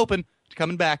he'd be open to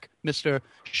coming back, Mr.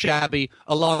 Xabi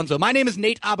Alonso. My name is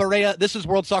Nate Abarea. This is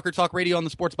World Soccer Talk Radio on the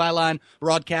Sports Byline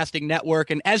Broadcasting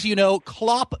Network. And as you know,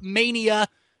 Klopp Mania.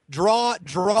 Draw.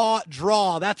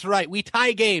 That's right. We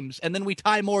tie games, and then we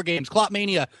tie more games. Klopp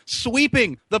Mania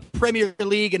sweeping the Premier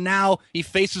League, and now he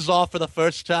faces off for the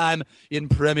first time in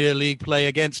Premier League play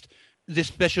against the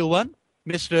special one,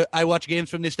 Mr. I watch games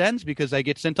from the stands because I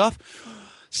get sent off.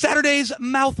 Saturday's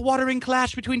mouth-watering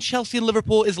clash between Chelsea and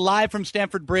Liverpool is live from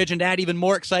Stamford Bridge, and to add even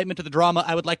more excitement to the drama,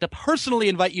 I would like to personally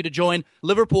invite you to join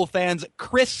Liverpool fans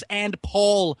Chris and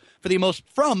Paul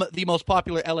from the most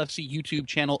popular LFC YouTube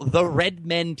channel, The Red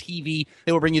Men TV.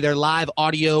 They will bring you their live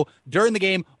audio during the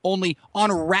game only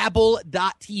on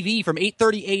Rabble.tv from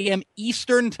 8:30 a.m.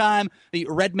 Eastern Time. The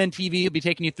Red Men TV will be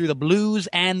taking you through the Blues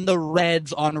and the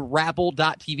Reds on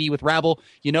Rabble.tv. With Rabble,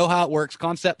 you know how it works.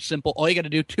 Concept simple. All you got to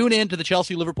do, tune in to the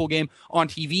Chelsea-Liverpool game on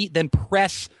TV, then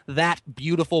press that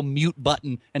beautiful mute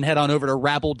button and head on over to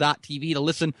Rabble.tv to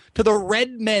listen to the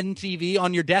Red Men TV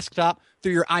on your desktop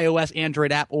through your iOS,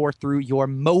 Android app, or through your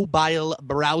mobile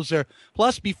browser.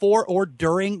 Plus, before or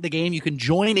during the game, you can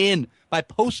join in by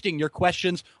posting your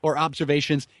questions or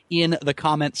observations in the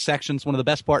comments sections. One of the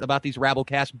best part about these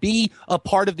Rabblecasts. Be a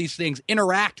part of these things.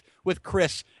 Interact with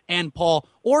Chris and Paul,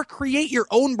 or create your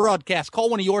own broadcast. Call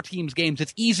one of your team's games.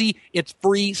 It's easy. It's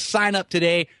free. Sign up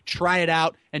today. Try it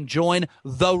out and join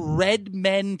the Red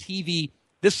Men TV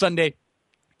this Sunday,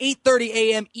 8:30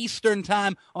 a.m. Eastern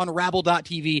Time on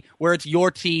Rabble.tv, where it's your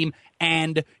team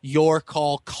and your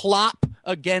call. Klopp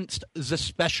against the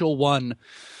special one.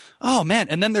 Oh, man.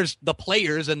 And then there's the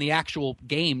players and the actual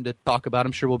game to talk about.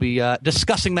 I'm sure we'll be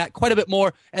discussing that quite a bit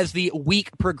more as the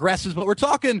week progresses. But we're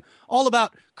talking all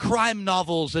about crime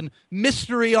novels and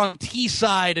mystery on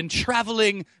Teesside and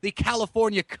traveling the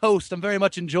California coast. I'm very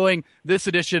much enjoying this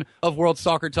edition of World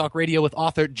Soccer Talk Radio with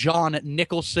author John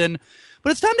Nicholson.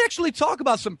 But it's time to actually talk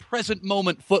about some present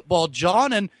moment football,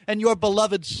 John, and your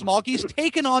beloved Smalkies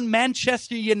taking on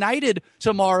Manchester United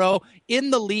tomorrow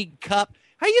in the League Cup.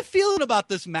 How are you feeling about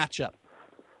this matchup?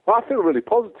 Well, I feel really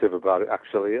positive about it,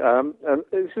 actually. And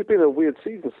this has been a weird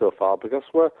season so far because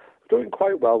we're doing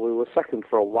quite well. We were second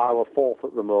for a while, or fourth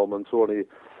at the moment, only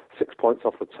 6 points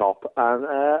off the top. And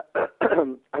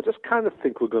I just kind of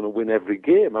think we're going to win every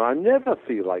game. And I never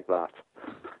feel like that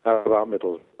about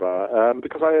Middlesbrough.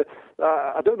 Because I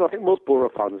don't know, I think most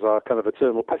Borough fans are kind of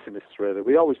eternal pessimists, really.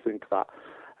 We always think that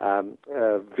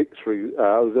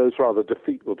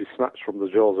defeat will be snatched from the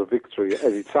jaws of victory at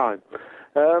any time.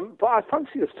 But I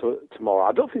fancy us tomorrow.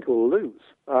 I don't think we'll lose.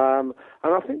 And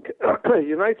I think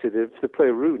United, if they play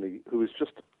Rooney, who is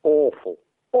just awful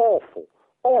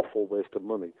waste of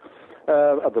money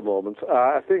at the moment,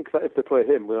 I think that if they play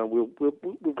him,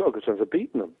 we've got a good chance of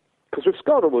beating them. Because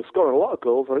we're scoring a lot of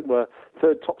goals. I think we're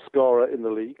third top scorer in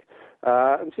the league.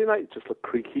 And United just look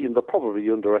creaky, and they'll probably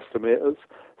underestimate us.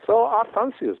 So I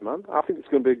fancy us, man. I think it's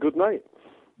going to be a good night.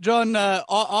 John,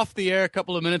 off the air a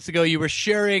couple of minutes ago, you were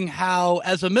sharing how,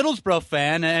 as a Middlesbrough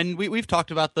fan, and we've talked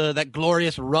about that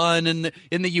glorious run in the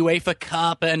UEFA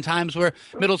Cup and times where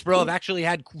Middlesbrough have actually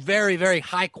had very, very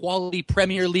high-quality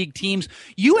Premier League teams.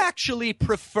 You actually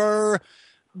prefer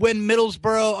when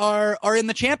Middlesbrough are in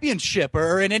the Championship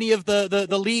or in any of the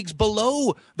leagues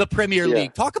below the Premier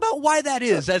League. Talk about why that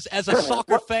is, as a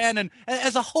soccer fan and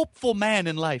as a hopeful man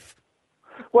in life.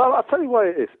 Well, I'll tell you why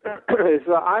it is. Is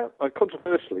that I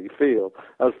controversially feel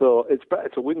as though it's better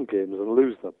to win games than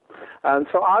lose them. And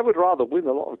so I would rather win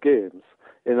a lot of games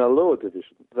in a lower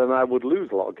division than I would lose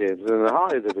a lot of games in a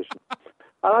higher division.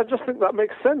 And I just think that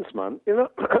makes sense, man. You know,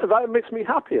 that makes me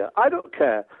happier. I don't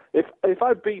care if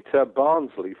I beat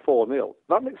Barnsley 4-0.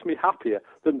 That makes me happier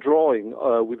than drawing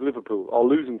with Liverpool or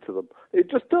losing to them.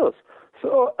 It just does.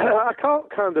 So I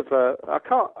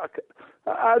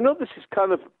know this is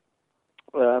kind of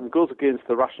goes against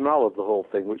the rationale of the whole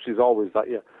thing, which is always that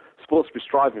you're supposed to be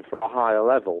striving for a higher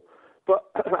level. But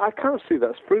I kind of see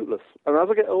that as fruitless. And as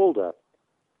I get older,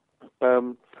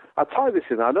 I tie this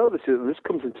in. I know this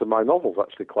comes into my novels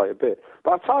actually quite a bit,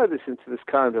 but I tie this into this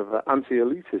kind of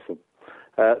anti-elitism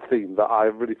theme that I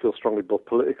really feel strongly both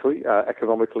politically,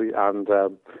 economically, and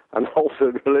also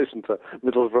in relation to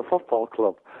Middlesbrough Football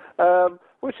Club,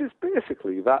 which is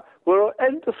basically that we're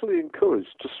endlessly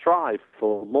encouraged to strive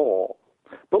for more,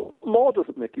 but more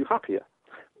doesn't make you happier.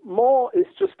 More is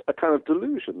just a kind of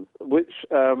delusion which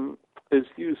is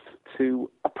used to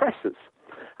oppress us.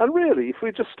 And really, if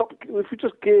we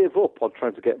just gave up on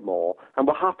trying to get more and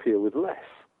were happier with less,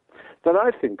 then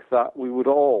I think that we would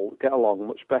all get along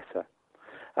much better,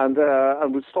 and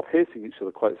we'd stop hating each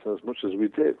other quite as much as we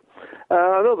do.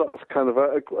 I know that's kind of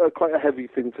quite a heavy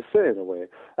thing to say in a way,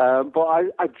 but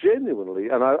I genuinely,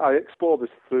 and I explore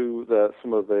this through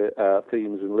some of the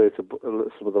themes in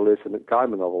some of the later Nick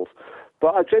Gaiman novels,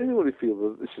 but I genuinely feel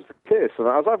that this is the case. And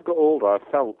as I've got older, I've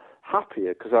felt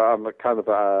happier because I'm a kind of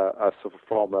I suffer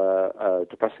from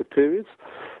depressive periods,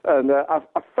 and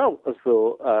I've felt as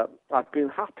though I've been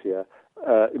happier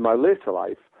in my later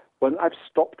life when I've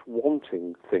stopped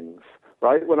wanting things.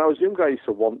 Right? When I was younger, I used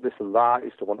to want this and that. I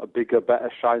used to want a bigger,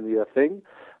 better, shinier thing.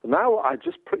 Now I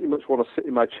just pretty much want to sit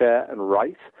in my chair and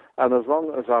write, and as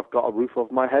long as I've got a roof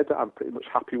over my head, I'm pretty much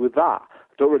happy with that.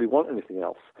 I don't really want anything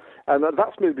else. And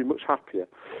that's made me much happier.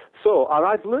 So, and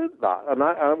I've learned that, and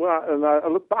I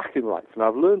look back in life, and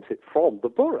I've learned it from the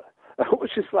Borough,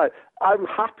 which is like, I'm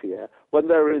happier when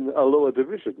they're in a lower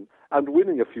division and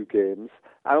winning a few games,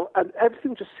 and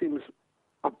everything just seems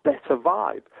a better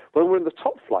vibe. When we're in the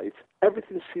top flight,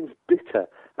 everything seems bitter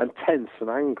and tense and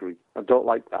angry. I don't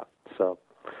like that. So,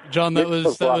 John, that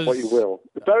was what you will.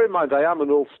 But bear in mind, I am an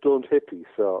old stoned hippie,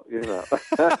 so you know.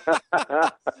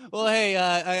 Well, hey,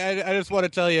 I just want to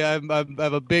tell you, I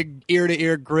have a big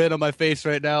ear-to-ear grin on my face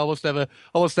right now. Almost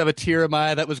have a tear in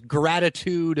my eye. That was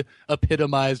gratitude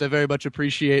epitomized. I very much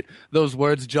appreciate those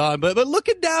words, John. But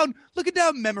looking down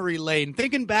memory lane,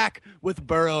 thinking back with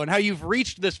Borough and how you've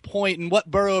reached this point and what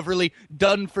Borough have really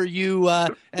done for you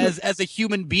as a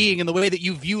human being and the way that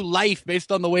you view life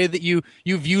based on the way that you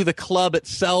view the club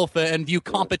itself and view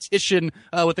competition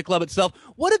with the club itself.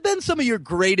 What have been some of your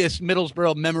greatest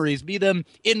Middlesbrough memories, be them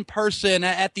in person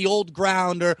at the old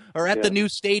ground or at the new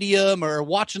stadium or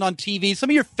watching on TV? Some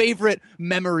of your favorite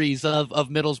memories of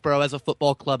Middlesbrough as a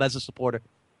football club, as a supporter?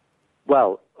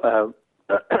 Well,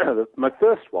 my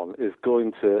first one is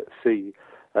going to see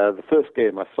the first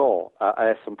game I saw at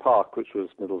Ayresome Park, which was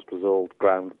Middlesbrough's old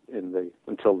ground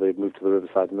until they moved to the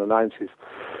Riverside in the 90s,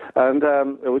 and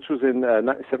which was in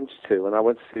 1972, and I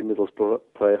went to see Middlesbrough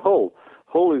play Hull.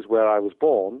 Hull is where I was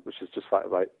born, which is just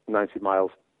like 90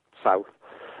 miles south,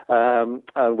 and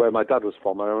where my dad was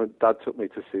from. And my dad took me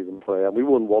to see them play, and we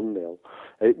won 1-0.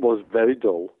 It was very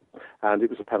dull, and it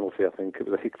was a penalty, I think. It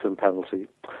was a Hickton penalty.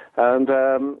 And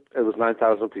it was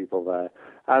 9,000 people there.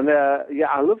 And,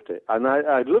 I loved it. And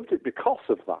I loved it because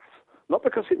of that. Not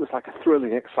because it was like a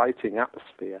thrilling, exciting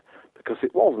atmosphere, because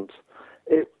it wasn't.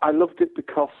 I loved it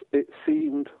because it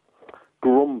seemed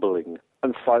grumbling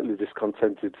and slightly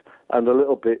discontented and a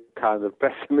little bit kind of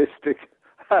pessimistic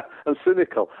and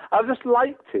cynical. I just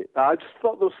liked it. I just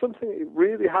thought there was something, it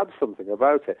really had something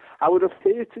about it. I would have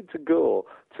hated to go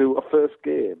to a first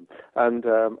game and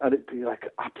it'd be like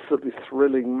an absolutely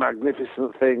thrilling,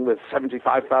 magnificent thing with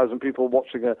 75,000 people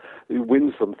watching who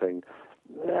win something.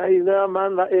 You know,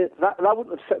 man, that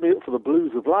wouldn't have set me up for the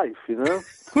blues of life, you know?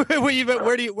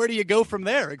 Where do you go from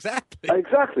there, exactly?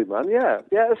 Exactly, man, yeah.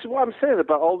 Yeah, that's what I'm saying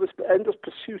about all this endless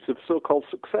pursuit of so-called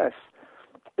success.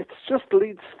 It just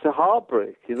leads to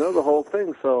heartbreak, you know, the whole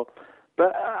thing. So,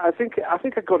 but I think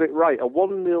I got it right. A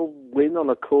 1-0 win on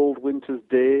a cold winter's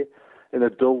day in a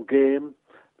dull game.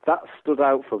 That stood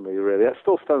out for me, really. It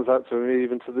still stands out to me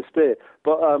even to this day.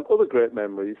 But other great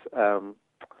memories. Well,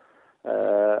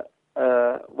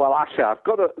 actually,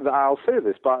 I'll say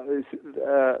this, but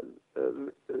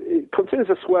it contains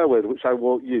a swear word which I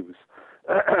won't use.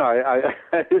 I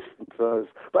listened to those.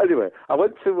 But anyway, I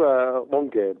went to one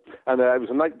game, and it was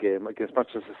a night game against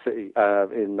Manchester City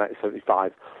in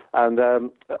 1975. And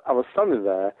I was standing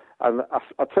there, and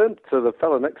I turned to the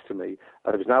fella next to me,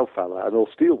 and it was an old fella, an old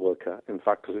steel worker, in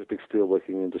fact, because it's a big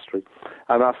steelworking industry.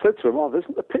 And I said to him,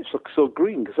 doesn't the pitch look so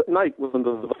green? Because at night,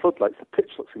 under the floodlights, the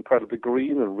pitch looks incredibly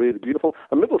green and really beautiful.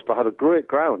 And Middlesbrough had a great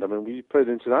ground. I mean, we played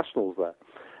internationals there.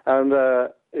 And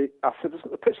I said,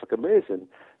 doesn't the pitch look amazing?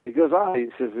 He goes, he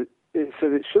said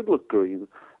it should look green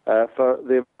for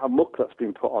the muck that's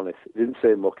been put on it. He didn't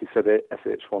say muck, he said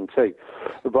SH1T.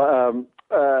 But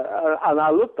and I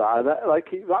loved that. And that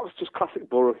was just classic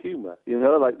Borough humour,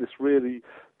 like this really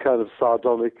kind of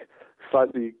sardonic,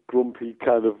 slightly grumpy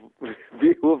kind of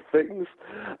view of things.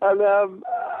 And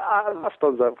that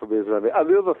stands out for me as well. And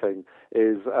the other thing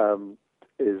is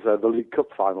the League Cup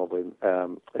final win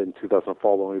in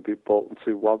 2004 when we beat Bolton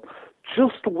 2-1.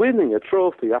 Just winning a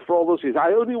trophy after all those years.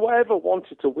 I only ever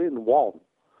wanted to win one.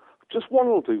 Just one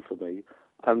will do for me.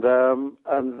 And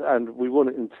we won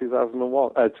it in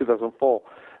 2004.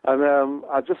 And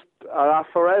I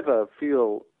forever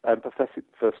feel empathetic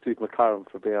for Steve McClaren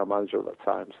for being our manager at that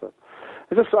time. So,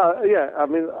 so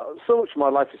much of my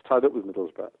life is tied up with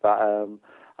Middlesbrough that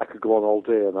I could go on all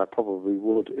day, and I probably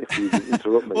would if you didn't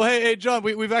interrupt me. Well, hey, John,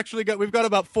 we've got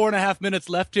about 4.5 minutes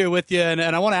left here with you, and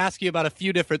I want to ask you about a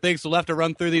few different things. So we'll have to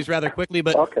run through these rather quickly.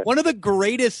 But One of the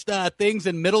greatest things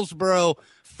in Middlesbrough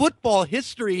football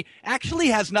history actually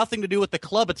has nothing to do with the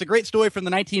club. It's a great story from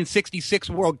the 1966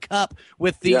 World Cup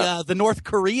with the North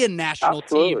Korean national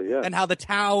team and how the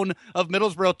town of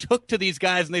Middlesbrough took to these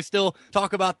guys, and they still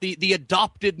talk about the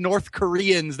adopted North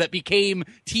Koreans that became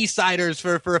Teessiders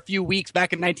for a few weeks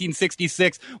back in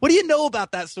 1966. What do you know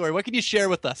about that story? What can you share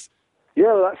with us?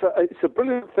 Yeah, it's a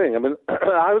brilliant thing. I mean,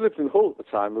 I lived in Hull at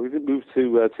the time, and we didn't move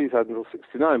to Teesside until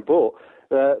 '69, but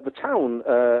the town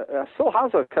still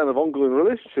has a kind of ongoing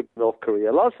relationship with North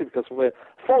Korea, largely because we're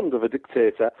fond of a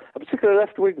dictator, a particular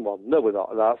left-wing one. No, we're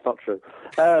not. That's not true.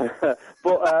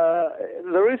 But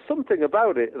there is something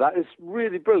about it that is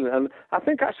really brilliant, and I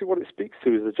think actually what it speaks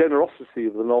to is the generosity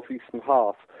of the northeastern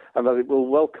half, and that it will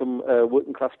welcome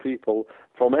working-class people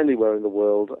from anywhere in the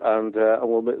world, and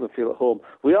will make them feel at home.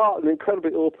 We are an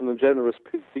incredibly open and generous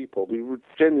people. We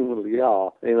genuinely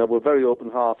are. We're very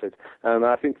open-hearted, and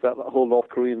I think that whole North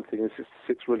Korean thing in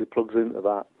 '66 really plugs into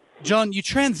that. John, you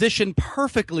transitioned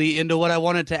perfectly into what I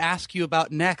wanted to ask you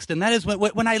about next, and that is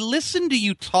when I listen to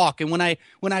you talk and when I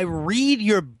read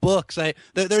your books,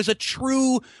 there's a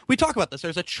true, we talk about this,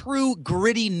 there's a true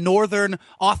gritty northern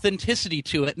authenticity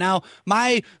to it. Now,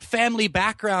 my family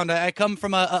background, I come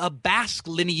from a Basque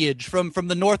lineage from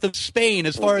the north of Spain.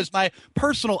 As far as my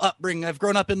personal upbringing, I've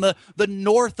grown up in the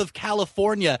north of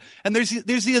California, and there's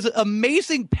these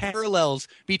amazing parallels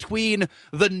between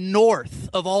the north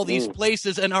of all these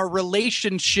places and our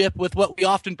relationship with what we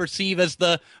often perceive as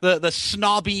the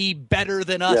snobby, better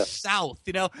than us South.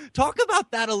 Talk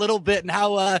about that a little bit and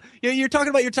how you're talking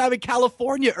about your time in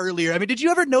California earlier. I mean, did you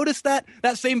ever notice that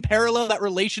same parallel, that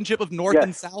relationship of North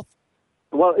and South?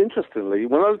 Well, interestingly,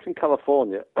 when I lived in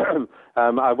California,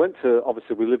 I went to,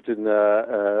 obviously we lived in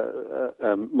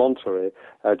Monterey,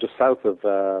 just south of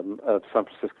San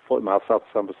Francisco, 40 miles south of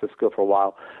San Francisco for a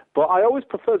while. But I always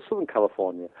preferred Southern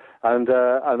California. But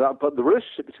the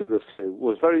relationship between those two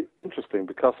was very interesting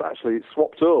because actually it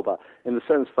swapped over in the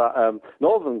sense that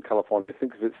Northern California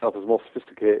thinks of itself as more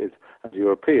sophisticated and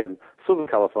European. Southern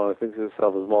California thinks of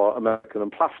itself as more American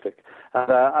and plastic.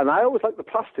 And I always liked the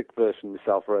plastic version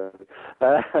myself, really.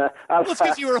 Well, it's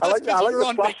because you were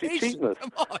on vacation.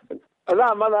 Come on. And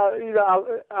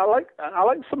I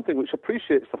like something which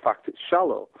appreciates the fact it's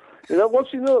shallow. Once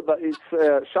you know that it's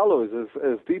shallow is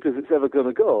as deep as it's ever going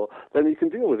to go, then you can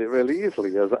deal with it really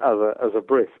easily as a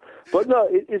brief. But no,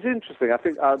 it's interesting. I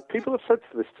think people have said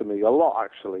this to me a lot,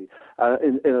 actually.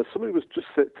 Somebody was just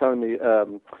telling me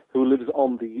who lives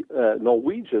on the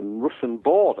Norwegian-Russian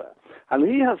border, and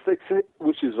he has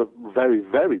which is very,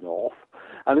 very north,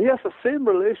 and he has the same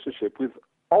relationship with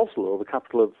Oslo, the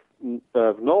capital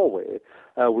of Norway,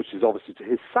 which is obviously to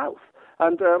his south.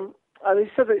 And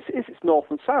he said it's north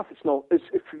and south. It's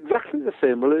exactly the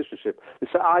same relationship.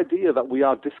 It's the idea that we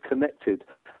are disconnected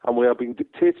and we are being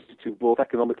dictated to both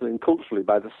economically and culturally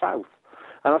by the south.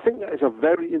 And I think that is a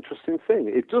very interesting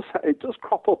thing. It does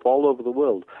crop up all over the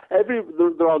world.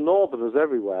 There are northerners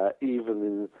everywhere,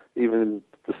 even in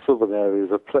the southern areas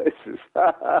of places.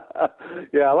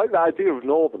 Yeah, I like the idea of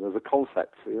northern as a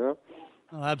concept, you know.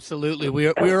 Oh, absolutely. We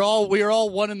are all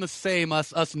one and the same,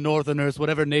 us northerners,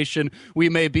 whatever nation we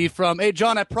may be from. Hey,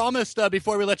 John, I promised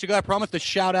before we let you go, I promised to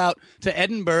shout out to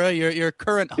Edinburgh, your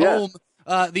current home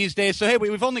these days. So, hey,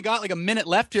 we've only got like a minute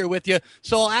left here with you.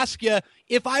 So I'll ask you,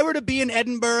 if I were to be in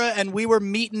Edinburgh and we were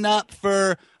meeting up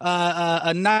for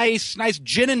a nice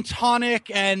gin and tonic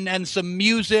and some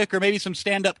music or maybe some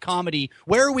stand-up comedy,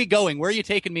 where are we going? Where are you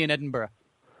taking me in Edinburgh?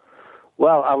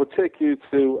 Well, I would take you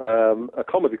to a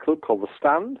comedy club called The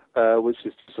Stand, which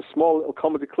is just a small little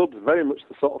comedy club, very much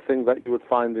the sort of thing that you would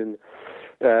find in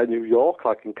New York,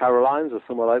 like in Caroline's or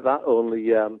somewhere like that,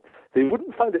 only they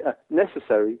wouldn't find it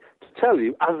necessary to tell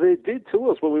you, as they did to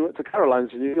us when we went to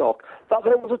Caroline's in New York, that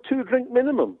there was a 2-drink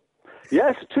minimum.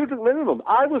 Yes, a 2-drink minimum.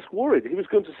 I was worried he was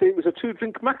going to say it was a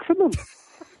 2-drink maximum.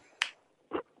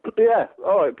 Yeah,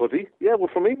 all right, buddy. Yeah, we're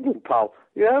from England, pal.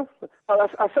 Yeah.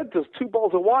 I said, does 2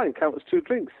 bottles of wine count as 2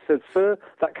 drinks? He said, sir,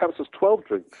 that counts as 12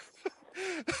 drinks.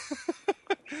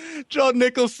 John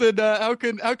Nicholson, how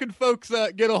can folks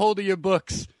get a hold of your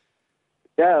books?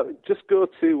 Yeah, just go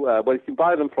to, well, you can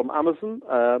buy them from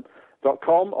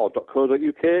Amazon.com or .co.uk.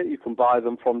 You can buy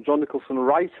them from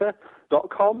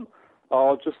JohnNicholsonWriter.com,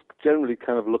 or just generally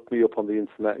kind of look me up on the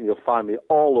internet and you'll find me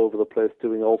all over the place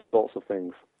doing all sorts of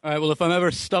things. All right, well, if I'm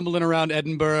ever stumbling around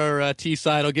Edinburgh or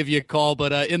Teesside, I'll give you a call.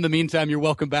 But in the meantime, you're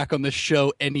welcome back on this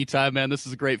show anytime, man. This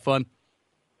is great fun.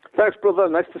 Thanks, brother.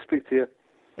 Nice to speak to you.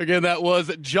 Again, that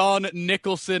was John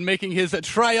Nicholson making his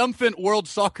triumphant World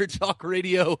Soccer Talk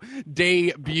Radio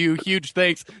debut. Huge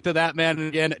thanks to that man. And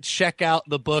again, check out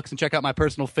the books and check out my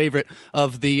personal favorite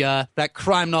of the that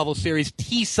crime novel series,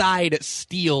 Teesside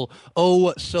Steel.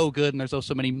 Oh, so good. And there's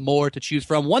also many more to choose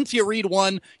from. Once you read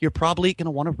one, you're probably going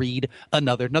to want to read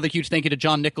another. Another huge thank you to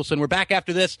John Nicholson. We're back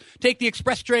after this. Take the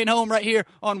express train home right here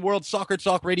on World Soccer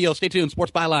Talk Radio. Stay tuned.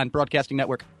 Sports Byline Broadcasting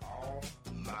Network.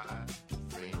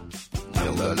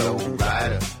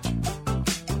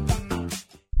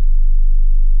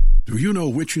 Do you know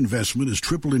which investment has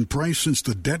tripled in price since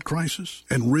the debt crisis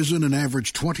and risen an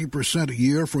average 20% a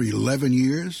year for 11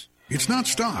 years? It's not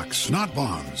stocks, not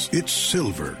bonds, it's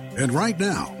silver. And right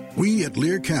now, we at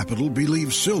Lear Capital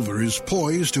believe silver is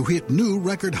poised to hit new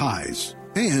record highs.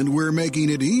 And we're making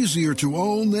it easier to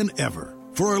own than ever.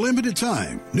 For a limited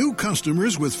time, new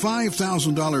customers with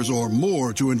 $5,000 or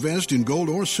more to invest in gold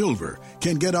or silver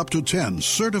can get up to 10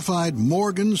 certified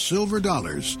Morgan silver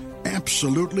dollars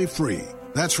absolutely free.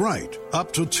 That's right,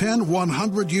 up to 10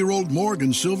 100-year-old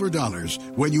Morgan silver dollars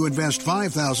when you invest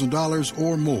 $5,000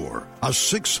 or more. A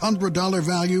 $600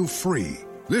 value free.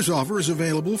 This offer is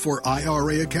available for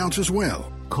IRA accounts as well.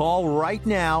 Call right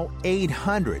now,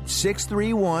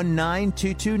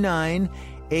 800-631-9229.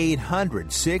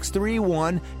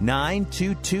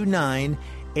 800-631-9229.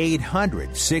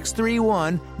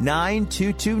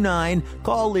 800-631-9229.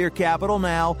 Call Lear Capital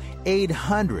now.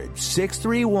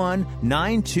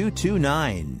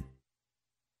 800-631-9229.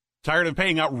 Tired of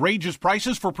paying outrageous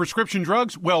prices for prescription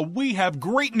drugs? Well, we have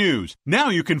great news. Now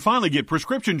you can finally get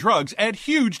prescription drugs at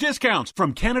huge discounts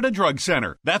from Canada Drug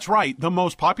Center. That's right, the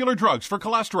most popular drugs for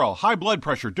cholesterol, high blood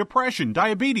pressure, depression,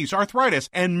 diabetes, arthritis,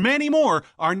 and many more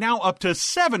are now up to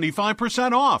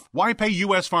 75% off. Why pay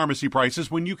U.S. pharmacy prices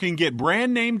when you can get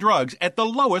brand name drugs at the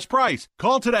lowest price?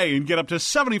 Call today and get up to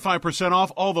 75%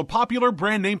 off all the popular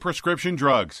brand name prescription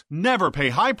drugs. Never pay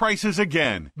high prices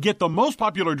again. Get the most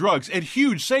popular drugs at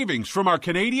huge savings from our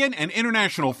Canadian and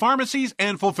international pharmacies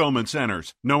and fulfillment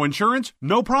centers. No insurance?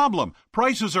 No problem.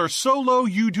 Prices are so low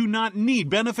you do not need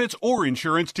benefits or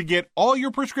insurance to get all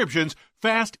your prescriptions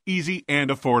fast, easy,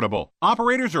 and affordable.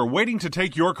 Operators are waiting to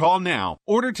take your call now.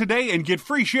 Order today and get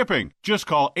free shipping. Just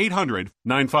call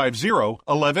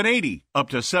 800-950-1180. Up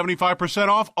to 75%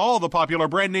 off all the popular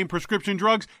brand name prescription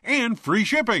drugs and free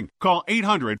shipping. Call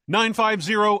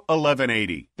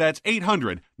 800-950-1180. That's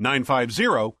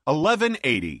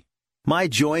 800-950-1180. My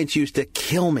joints used to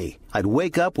kill me. I'd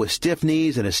wake up with stiff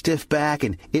knees and a stiff back,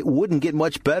 and it wouldn't get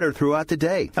much better throughout the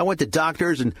day. I went to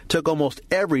doctors and took almost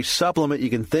every supplement you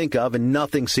can think of, and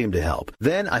nothing seemed to help.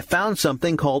 Then I found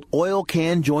something called Oil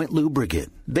Can Joint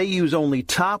Lubricant. They use only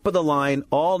top-of-the-line,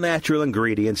 all-natural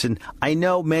ingredients, and I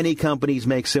know many companies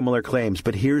make similar claims,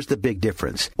 but here's the big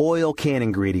difference. Oil Can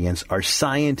ingredients are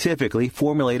scientifically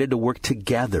formulated to work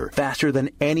together faster than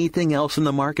anything else in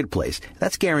the marketplace.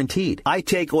 That's guaranteed. I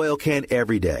take Oil Can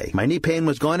every day. My knee pain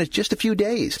was gone in just a few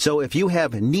days. So if you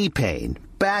have knee pain,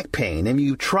 back pain and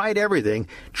you've tried everything,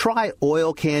 try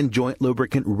Oil Can Joint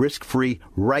Lubricant risk-free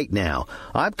right now.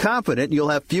 I'm confident you'll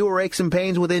have fewer aches and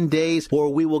pains within days, or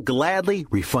we will gladly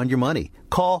refund your money.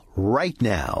 Call right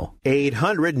now.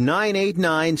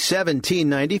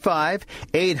 800-989-1795.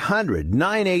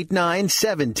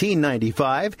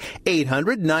 800-989-1795.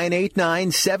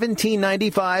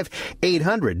 800-989-1795.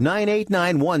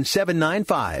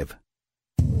 800-989-1795.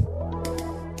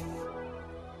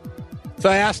 So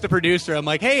I asked the producer, I'm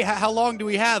like, hey, how long do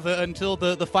we have until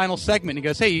the final segment? He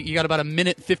goes, hey, you got about a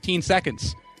minute, 15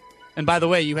 seconds. And by the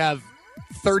way, you have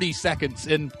 30 seconds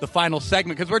in the final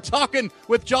segment because we're talking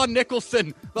with John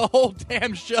Nicholson the whole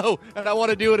damn show, and I want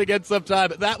to do it again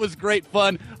sometime. That was great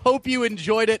fun. Hope you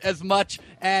enjoyed it as much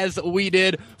as we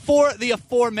did. For the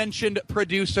aforementioned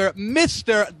producer,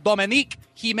 Mr. Dominique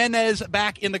Jimenez,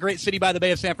 back in the great city by the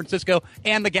Bay of San Francisco,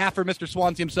 and the gaffer, Mr.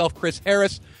 Swansea himself, Chris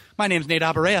Harris. My name's Nate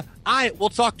Abaurrea. I will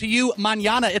talk to you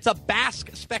mañana. It's a Basque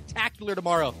Spectacular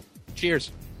tomorrow.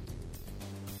 Cheers.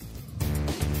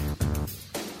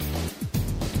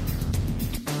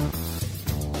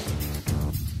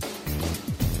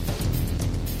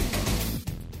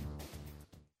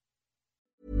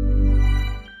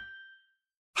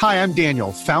 Hi, I'm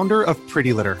Daniel, founder of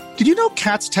Pretty Litter. Did you know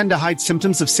cats tend to hide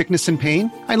symptoms of sickness and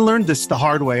pain? I learned this the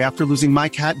hard way after losing my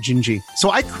cat, Gingy. So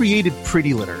I created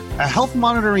Pretty Litter, a health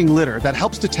monitoring litter that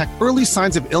helps detect early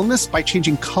signs of illness by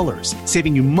changing colors,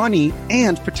 saving you money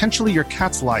and potentially your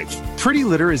cat's life. Pretty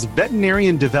Litter is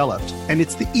veterinarian developed, and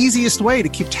it's the easiest way to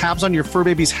keep tabs on your fur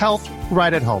baby's health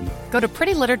right at home. Go to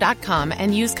prettylitter.com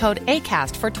and use code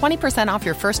ACAST for 20% off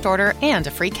your first order and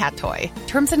a free cat toy.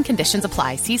 Terms and conditions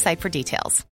apply. See site for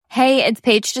details. Hey, it's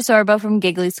Paige DeSorbo from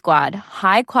Giggly Squad.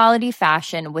 High quality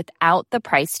fashion without the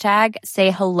price tag.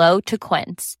 Say hello to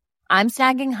Quince. I'm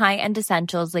snagging high-end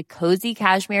essentials like cozy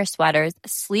cashmere sweaters,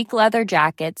 sleek leather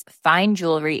jackets, fine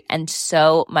jewelry, and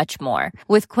so much more.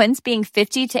 With Quince being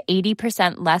 50 to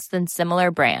 80% less than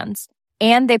similar brands.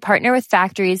 And they partner with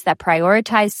factories that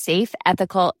prioritize safe,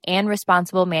 ethical, and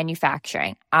responsible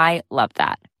manufacturing. I love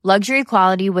that. Luxury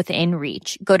quality within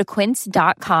reach. Go to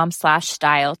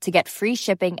quince.com/style to get free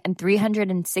shipping and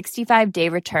 365-day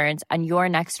returns on your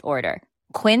next order.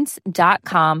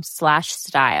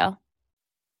 Quince.com/style.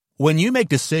 When you make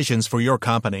decisions for your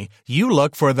company, you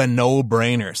look for the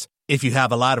no-brainers. If you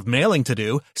have a lot of mailing to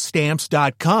do,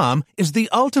 Stamps.com is the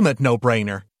ultimate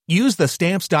no-brainer. Use the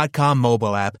Stamps.com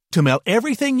mobile app to mail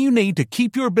everything you need to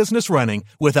keep your business running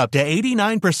with up to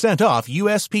 89% off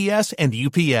USPS and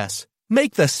UPS.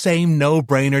 Make the same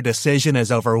no-brainer decision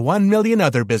as over 1 million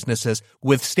other businesses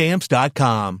with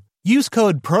Stamps.com. Use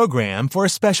code PROGRAM for a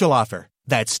special offer.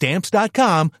 That's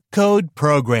Stamps.com, code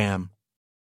PROGRAM.